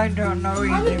 Oh, I don't know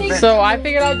either. But So I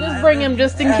figured I'd just bring them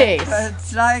just in case.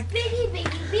 It's like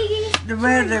Biggie. the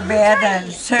weather bad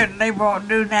and certainly won't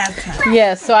do nothing.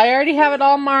 Yes, so I already have it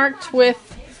all marked with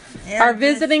Yeah, our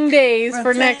visiting days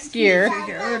for next year.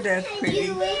 Oh, that's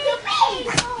pretty.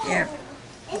 Yeah.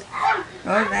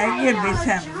 Well, that could be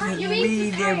something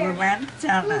we never went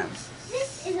on us.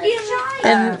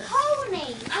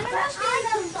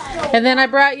 And then I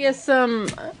brought you some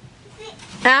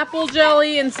apple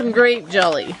jelly and some grape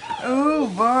jelly. Oh,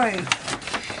 boy.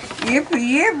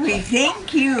 Yippee, yippee,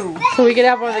 thank you. So we could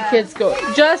have one of the kids go.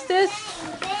 Justice,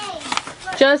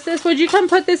 would you come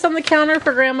put this on the counter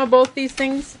for Grandma, both these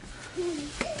things?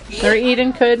 Or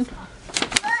Eden could.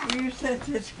 You set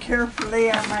this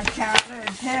carefully on my counter.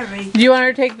 It's heavy. Do you want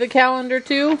her to take the calendar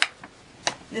too?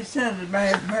 This is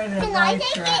my brother. Can I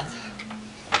take it?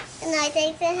 Can I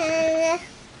take the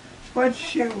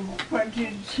What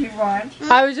did she want?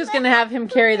 I was just going to have him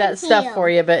carry that stuff for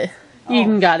you, but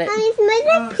Eden got it.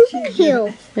 She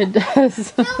did. It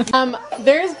does.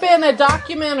 There's been a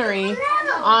documentary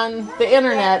on the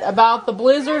internet about the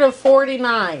blizzard of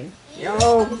 49.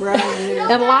 Oh, brother.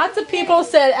 And lots of people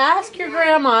said, ask your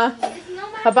grandma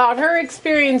about her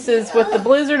experiences with the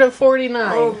blizzard of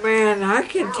 49. Oh, man, I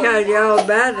can tell you all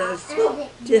about it.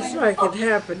 Just like it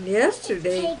happened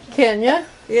yesterday. Can ya?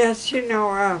 Yes, you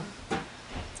know,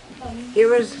 it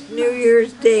was New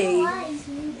Year's Day,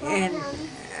 and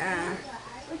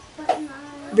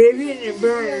Vivian and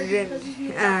Bernard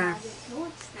and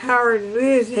Howard and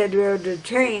Liz had rode the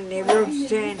train. They rode the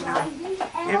train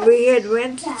And we had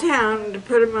went to town to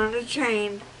put him on a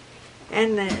train,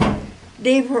 and the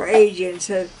depot agent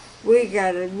said, we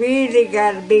really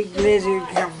got a big blizzard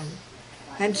coming.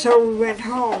 And so we went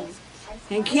home.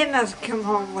 And Kenneth come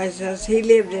home with us. He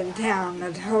lived in town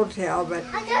at the hotel, but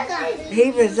he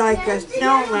was like a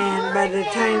snowman by the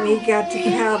time he got to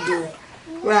Calgary.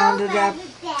 Rounded up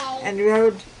and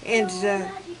rode into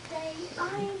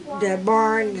the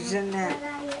barns and the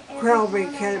Quelby,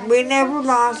 because we never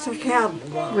lost a cattle.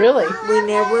 Really? We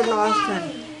never lost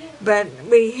one. But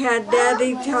we had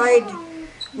Daddy tied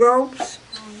ropes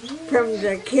from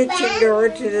the kitchen door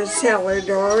to the cellar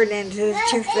door and into the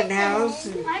chicken house,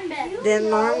 and then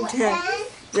along to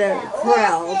the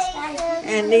corrals.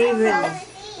 And even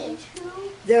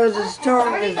though the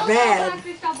storm was bad,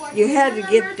 you had to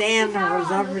get the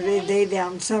animals up or they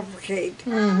down suffocate.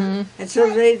 Mm-hmm. And so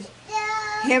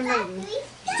him and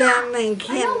Stanley and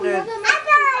Ken would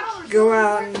go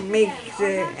out and make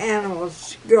the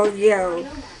animals go.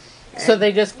 So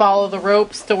they just follow the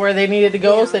ropes to where they needed to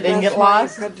go, so they didn't get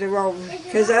lost?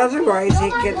 Because otherwise he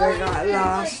could have got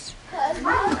lost.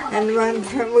 And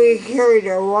we carried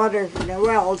our water from the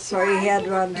well, so he had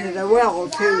run to the well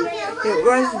too. It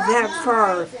wasn't that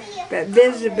far, but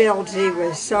visibility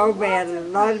was so bad, and a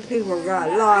lot of people got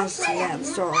lost in that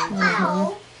storm.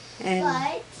 Mm-hmm. And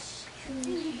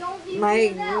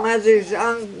my mother's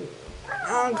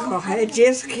uncle had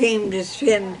just came to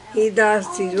spend, he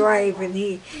lost his wife, and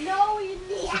he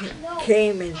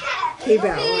came and he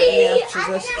about went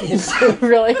after us kids.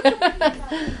 Really?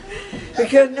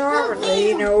 Because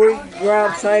normally, we could go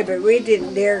outside, but we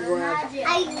didn't dare go out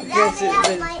because it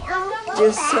was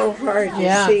just so hard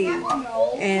to see.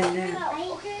 And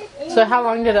so how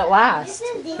long did it last?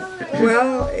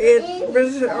 Well, it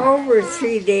was over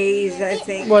 3 days, I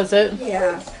think. Was it?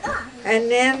 Yeah.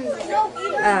 And then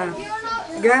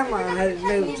Grandma had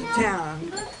moved to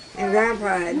town, and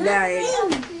Grandpa had died,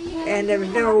 and there was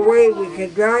no way we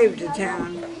could drive to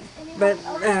town. But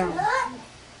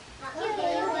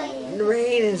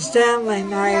Lorraine and Stanley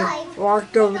and I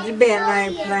walked over to Bend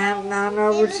I plant and on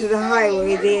over to the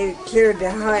highway. They had cleared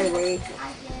the highway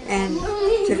and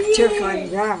took on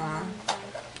Grandma.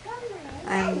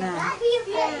 And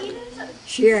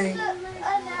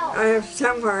I have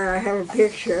somewhere, I have a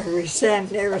picture of her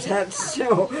standing there with that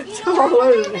snow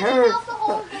taller than her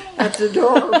at the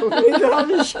door when we got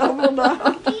the shovel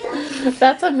down.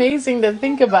 That's amazing to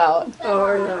think about.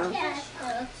 Oh, yeah.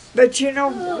 But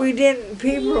we didn't,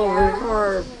 people were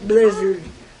more blizzard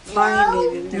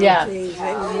minded in those days.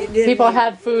 And people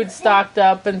had food stocked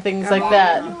up and things like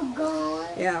that.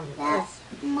 Yeah.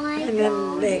 And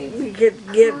then we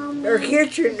could get, our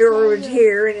kitchen door was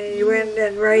here, and then you went,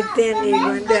 and right then you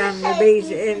went down the base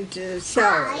into the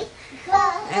cellar.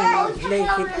 And they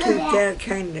could keep that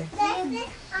kind of,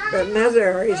 but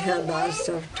Mother always had a lot of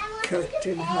stuff cooked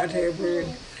and whatever,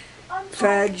 and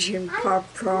fudge and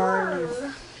popcorn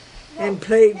and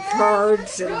played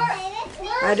cards, and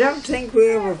I don't think we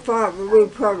ever fought, but we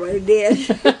probably did.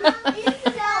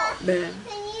 But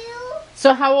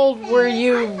so how old were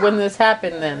you when this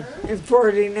happened then? in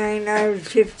 49, I was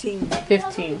 15.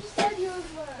 15.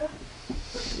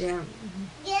 Yeah.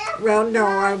 Well, no,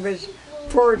 I was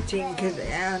 14 because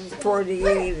I'm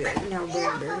 48 in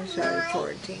November, so I was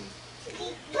 14.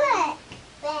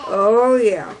 Oh,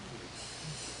 yeah.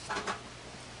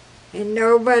 And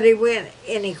nobody went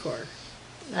anywhere.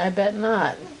 I bet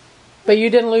not. But you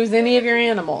didn't lose any of your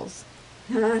animals.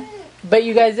 Huh? But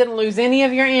you guys didn't lose any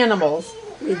of your animals.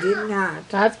 We did not.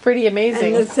 That's pretty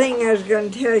amazing. And the thing I was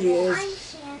going to tell you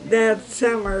is that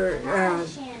summer,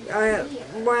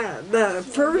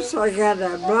 first I got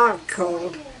a block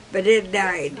cold, but it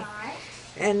died.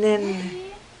 And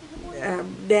then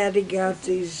Daddy got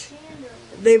these,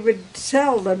 they would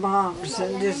sell the moms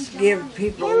and just give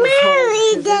people the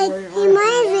cold.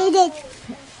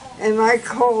 And my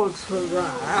colds were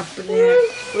up and there.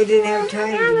 We didn't have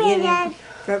time to get him.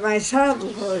 But my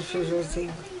saddle horse was with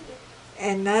him.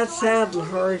 And that saddle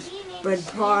horse would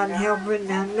paw and help it,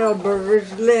 and little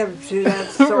burgers lived through that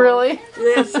storm. Really?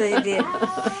 Yes, they did.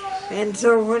 And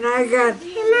so when I got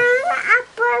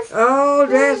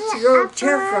dressed to go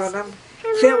check on him,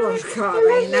 Phyllis called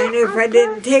me, and I knew if I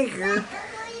didn't take her,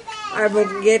 I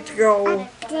wouldn't get to go.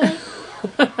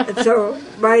 And so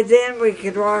by then we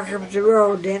could walk up the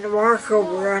road, then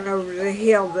run over the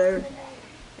hill there,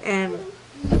 and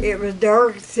it was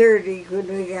dark 30 when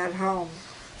we got home.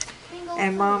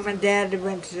 And Mom and Dad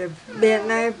went to the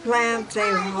midnight plant.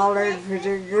 They hollered for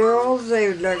their girls.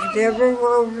 They looked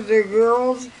everywhere for their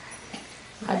girls.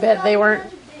 I bet they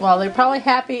weren't Well, they're probably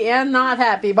happy and not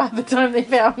happy by the time they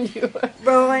found you.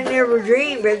 Well, I never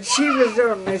dreamed, but she was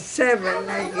only 7,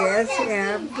 I guess.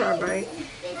 Yeah, probably.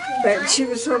 But she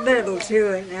was so little,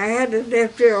 too, and I had to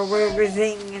lift her over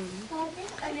everything.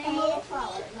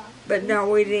 But no,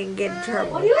 we didn't get in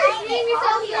trouble. Same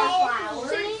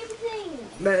thing.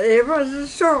 But it was a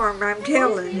storm, I'm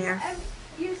telling you.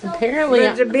 Apparently,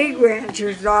 But the big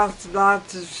ranchers lost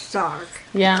lots of stock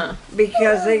yeah.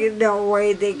 because they had no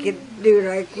way they could do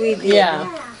like we did.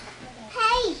 Yeah.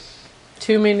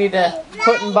 Too many to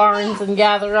put in barns and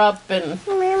gather up and...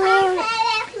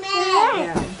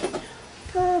 Yeah.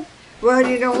 Well,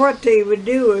 you know what they would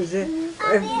do is if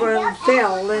one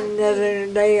fell, then they'd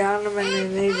lay on them and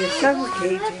then they would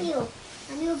suffocate him.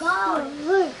 You go.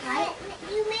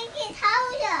 You make it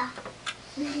harder.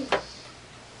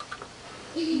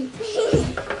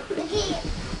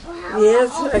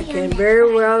 Yes, I can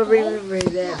very well remember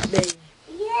that day.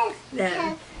 Yes.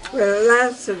 That, well, it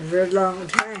lasted for a long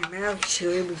time,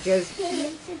 actually, because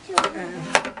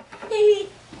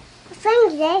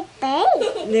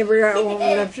never got warm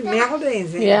enough to melt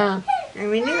anything. Yeah. I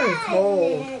mean, it was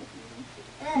cold.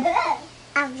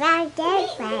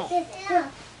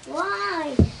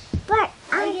 Why? But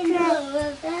I can do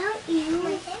without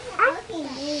you.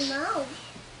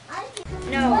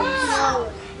 No.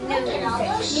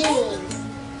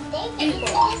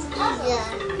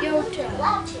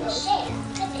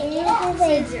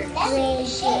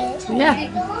 Yeah.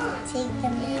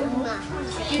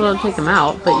 Well, don't take them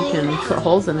out, but you can put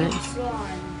holes in it.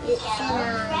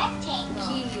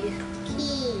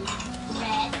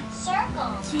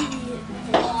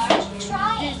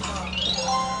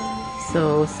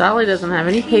 So Sally doesn't have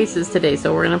any paces today,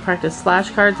 so we're going to practice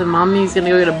flashcards, and Mommy's going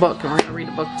to go get a book, and we're going to read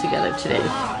a book together today.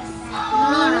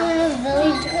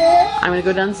 I'm going to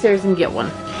go downstairs and get one.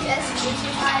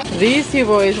 These two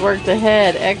boys worked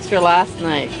ahead extra last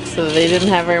night, so they didn't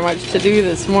have very much to do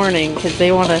this morning because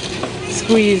they want to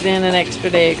squeeze in an extra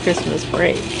day of Christmas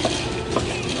break.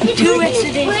 2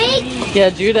 extra days. Yeah,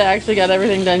 Judah actually got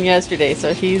everything done yesterday,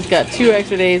 so he's got 2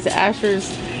 extra days.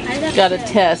 Asher's got a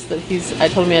test that I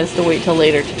told him he has to wait till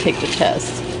later to take the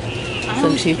test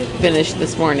since he finished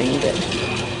this morning. But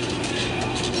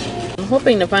I'm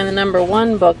hoping to find the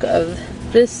 #1 book of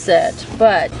this set,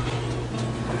 but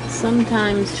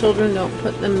sometimes children don't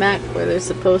put them back where they're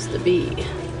supposed to be. I'm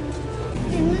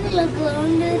gonna look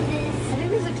under this. I think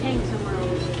there's a tank somewhere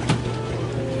over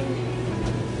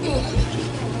there.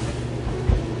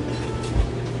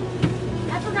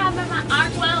 I forgot about my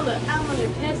arc welder. I'm gonna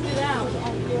test it out.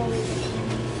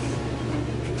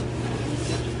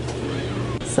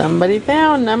 Somebody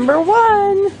found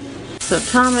 #1. So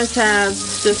Thomas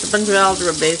has just a bunch of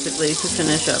algebra basically to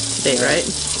finish up today, right?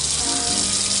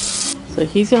 So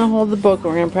he's going to hold the book and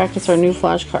we're going to practice our new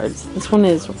flashcards. This one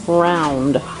is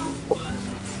round.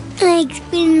 Like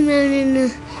spinning around in a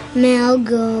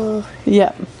merry-go.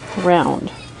 Yep,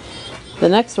 round. The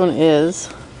next one is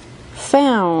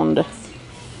found.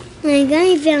 Like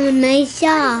I found my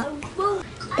shop.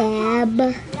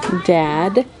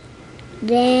 Dad.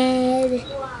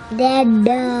 Dad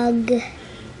dog.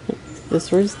 This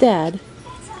word's dad.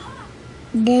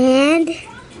 Dad.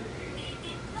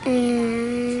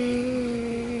 And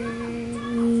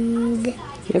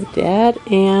You have dad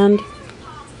and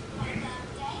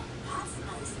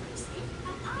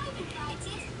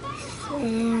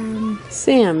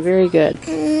Sam. Very good.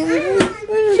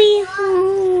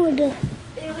 Behold.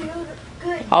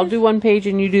 I'll do one page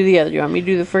and you do the other. You want me to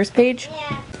do the first page?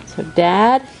 Yeah. So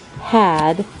Dad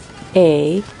had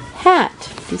a hat.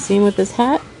 You see him with this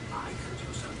hat?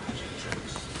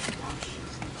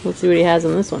 Let's see what he has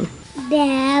on this one.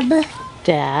 Dad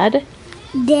Dad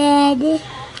had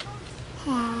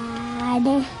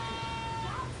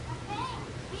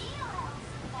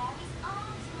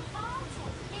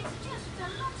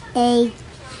a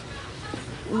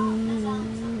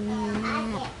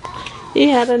He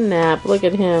had a nap. Look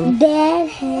at him. Dad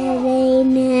had a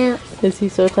nap. Is he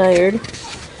so tired?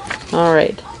 All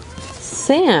right.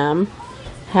 Sam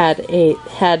had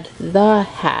the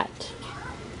hat.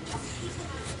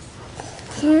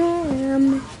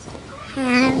 Sam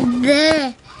had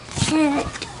the hat.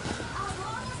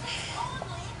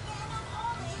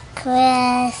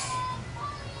 Chris.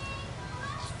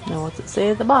 Now what's it say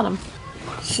at the bottom?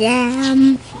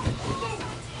 Sam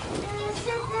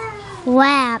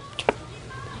wrapped.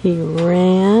 He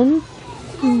ran.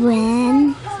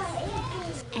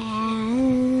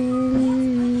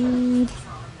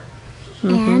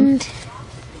 And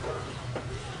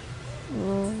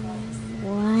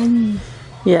one.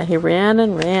 Yeah, he ran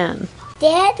and ran.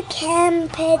 Dad can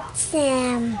pet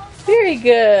Sam. Very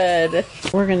good.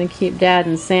 We're going to keep Dad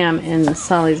and Sam in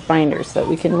Solly's binder so that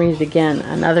we can read it again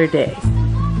another day.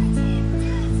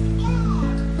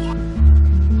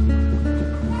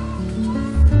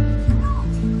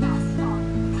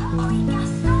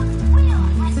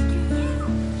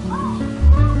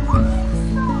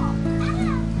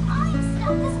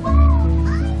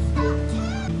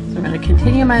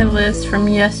 Continue my list from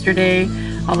yesterday,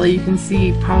 although you can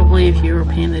see probably if you were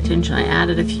paying attention I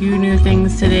added a few new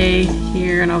things today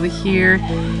here and over here,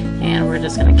 and we're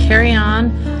just going to carry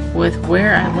on with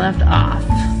where I left off.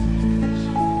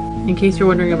 In case you're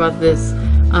wondering about this,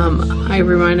 I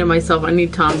reminded myself I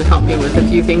need Tom to help me with a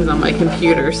few things on my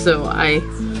computer, so I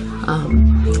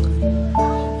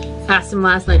asked him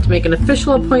last night to make an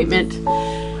official appointment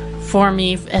for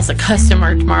me as a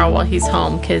customer tomorrow while he's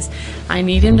home, because I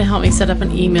need him to help me set up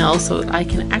an email so that I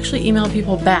can actually email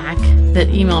people back that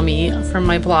email me from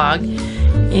my blog.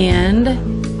 And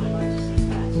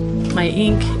my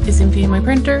ink is empty in my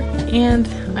printer, and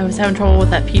I was having trouble with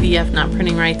that PDF not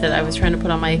printing right that I was trying to put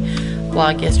on my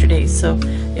blog yesterday, so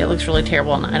it looks really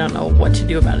terrible and I don't know what to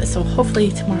do about it. So hopefully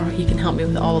tomorrow he can help me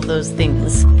with all of those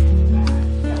things.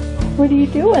 What are you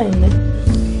doing?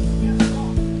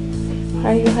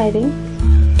 Are you hiding?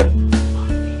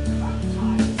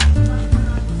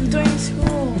 I'm doing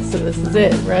school. So this is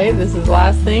it, right? This is the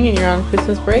last thing and you're on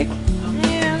Christmas break?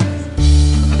 Yeah.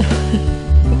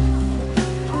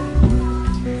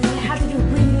 I have to do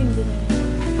reading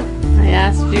today. I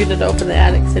asked Judith to open the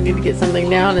attic so I need to get something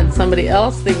down, and somebody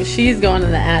else thinks she's going in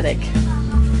the attic.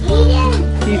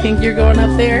 Do you think you're going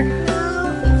up there?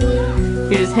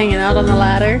 You're just hanging out on the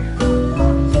ladder?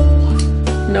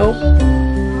 Nope.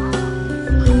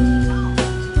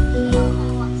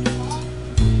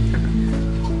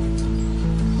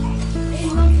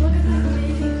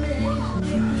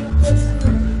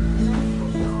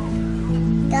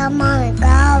 Mama, go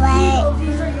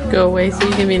away. Go away so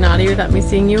you can be naughty without me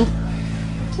seeing you?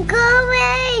 Go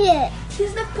away.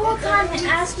 She's the fourth time they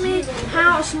asked me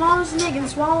how a small snake can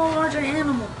swallow a larger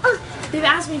animal. They've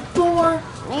asked me 4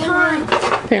 times.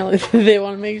 Apparently they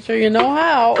want to make sure you know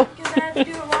how. Because I had to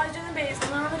do it while I was doing the base,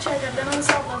 then on the checkup, then on the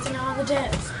cell phone, and now on the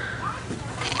test.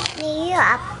 You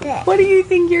up there. What do you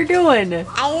think you're doing?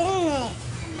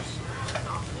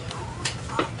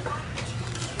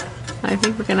 I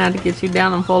think we're going to have to get you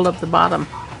down and fold up the bottom.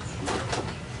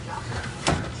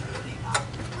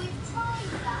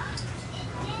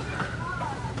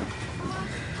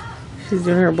 She's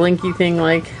doing her blinky thing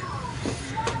like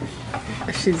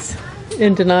she's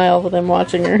in denial that I'm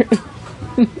watching her.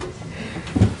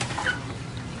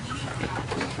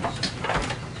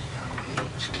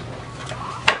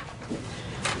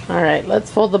 Alright,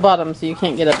 let's fold the bottom so you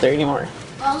can't get up there anymore.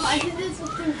 I did this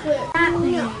something clear.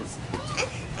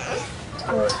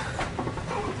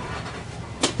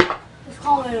 Let's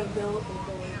call it a bill.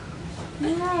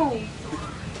 No.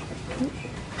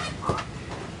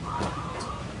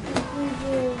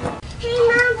 Hey,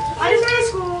 Mom. I just finished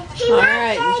school.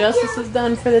 Alright, Justice is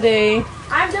done for the day.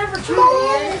 I've done for 2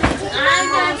 days. I've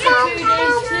done for 2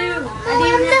 days too.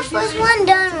 Mom, the first one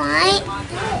done, right?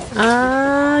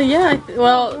 Yeah,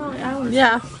 well,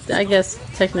 yeah, I guess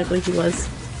technically he was.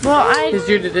 Well, Because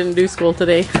Judah didn't do school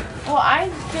today. Well, I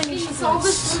finished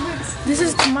this. This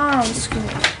is tomorrow's school.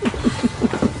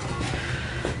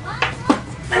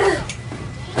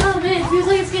 Oh man, it feels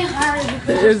like it's getting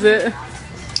harder. Is it?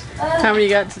 How many you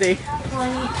got today? 20.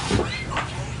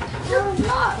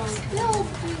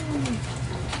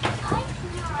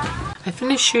 I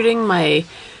finished shooting my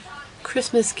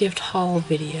Christmas gift haul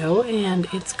video and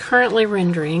it's currently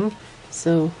rendering,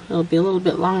 so it'll be a little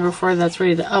bit longer before that's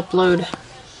ready to upload.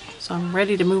 So I'm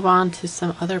ready to move on to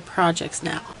some other projects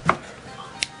now.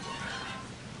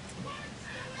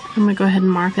 I'm gonna go ahead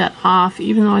and mark that off,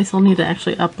 even though I still need to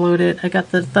actually upload it. I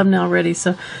got the thumbnail ready,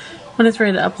 so when it's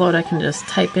ready to upload I can just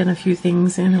type in a few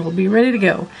things and it'll be ready to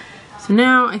go. So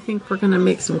now I think we're gonna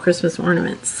make some Christmas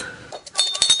ornaments.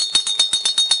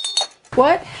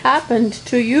 What happened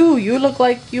to you? You look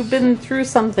like you've been through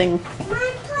something.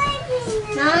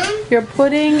 Mom? Your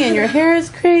pudding and your hair is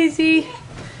crazy.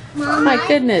 Mom, My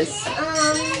goodness. I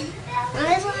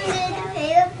just wanted to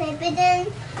paper then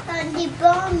they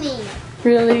burned me.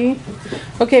 Really?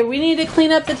 Okay, we need to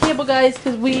clean up the table, guys,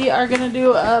 because we are going to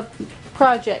do a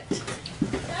project.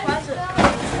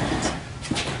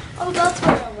 Oh, that's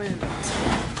where I went.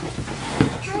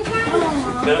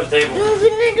 Go to the table. We're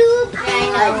gonna do a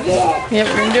project. Yep,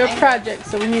 we're going to do a project,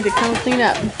 so we need to come clean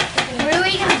up. Where are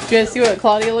we going to Do you guys see what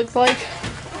Claudia looks like?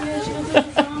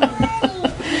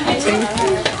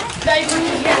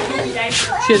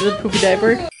 She has a poopy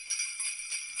diaper.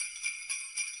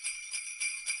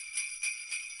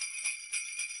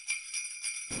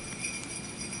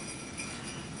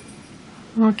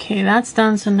 Okay, that's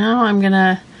done. So now I'm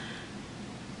gonna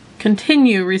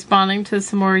continue responding to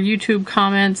some more YouTube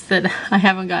comments that I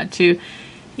haven't got to,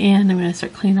 and I'm gonna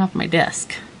start cleaning off my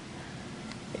desk.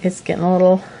 It's getting a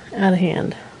little out of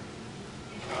hand.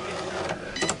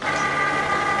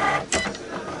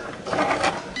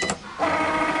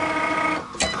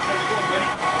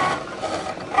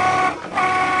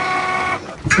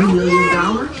 $3 million.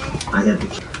 I have to.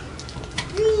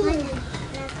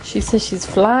 She says she's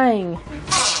flying.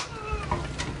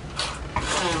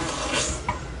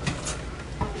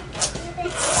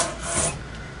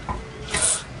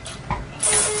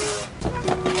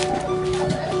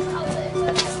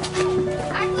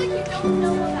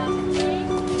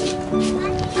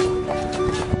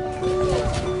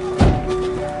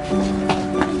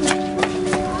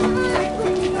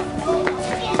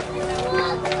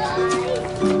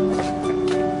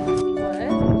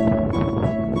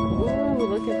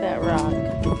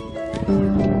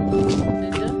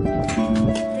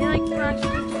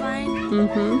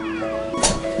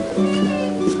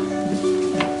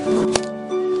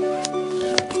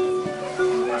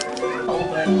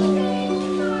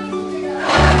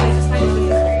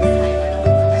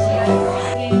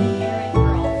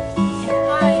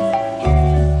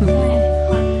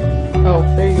 Oh,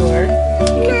 there you are.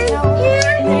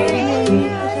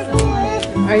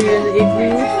 Are you in the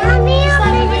igloo?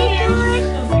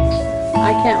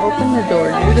 I can't open the door.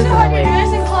 Jude is in the way.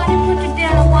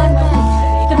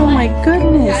 Oh my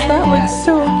goodness, that looks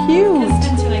so cute.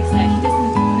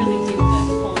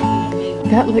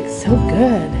 That looks so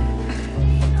good.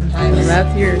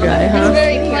 That's your guy, huh? It's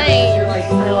very plain.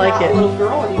 I like it. You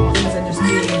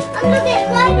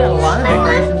got a lot of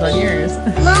decorations on yours.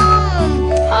 Mom!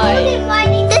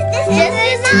 This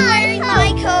is not wearing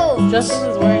my coat. Justin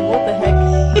is wearing what the heck?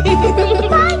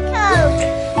 My coat.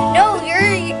 No,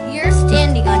 you're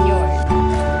standing on yours.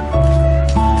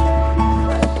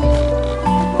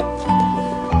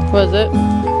 Was it?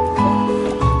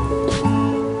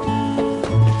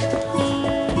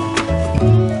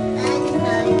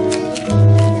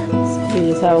 We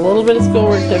just have a little bit of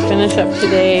schoolwork to finish up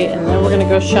today, and then we're going to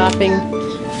go shopping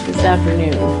this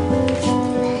afternoon.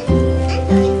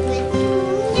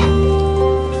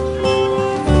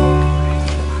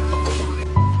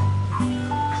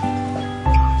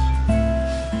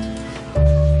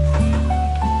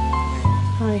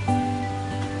 Hi.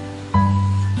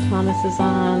 Thomas is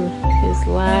on his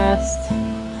last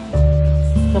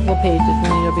couple of pages, and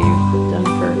then he'll be done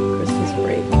for Christmas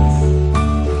break.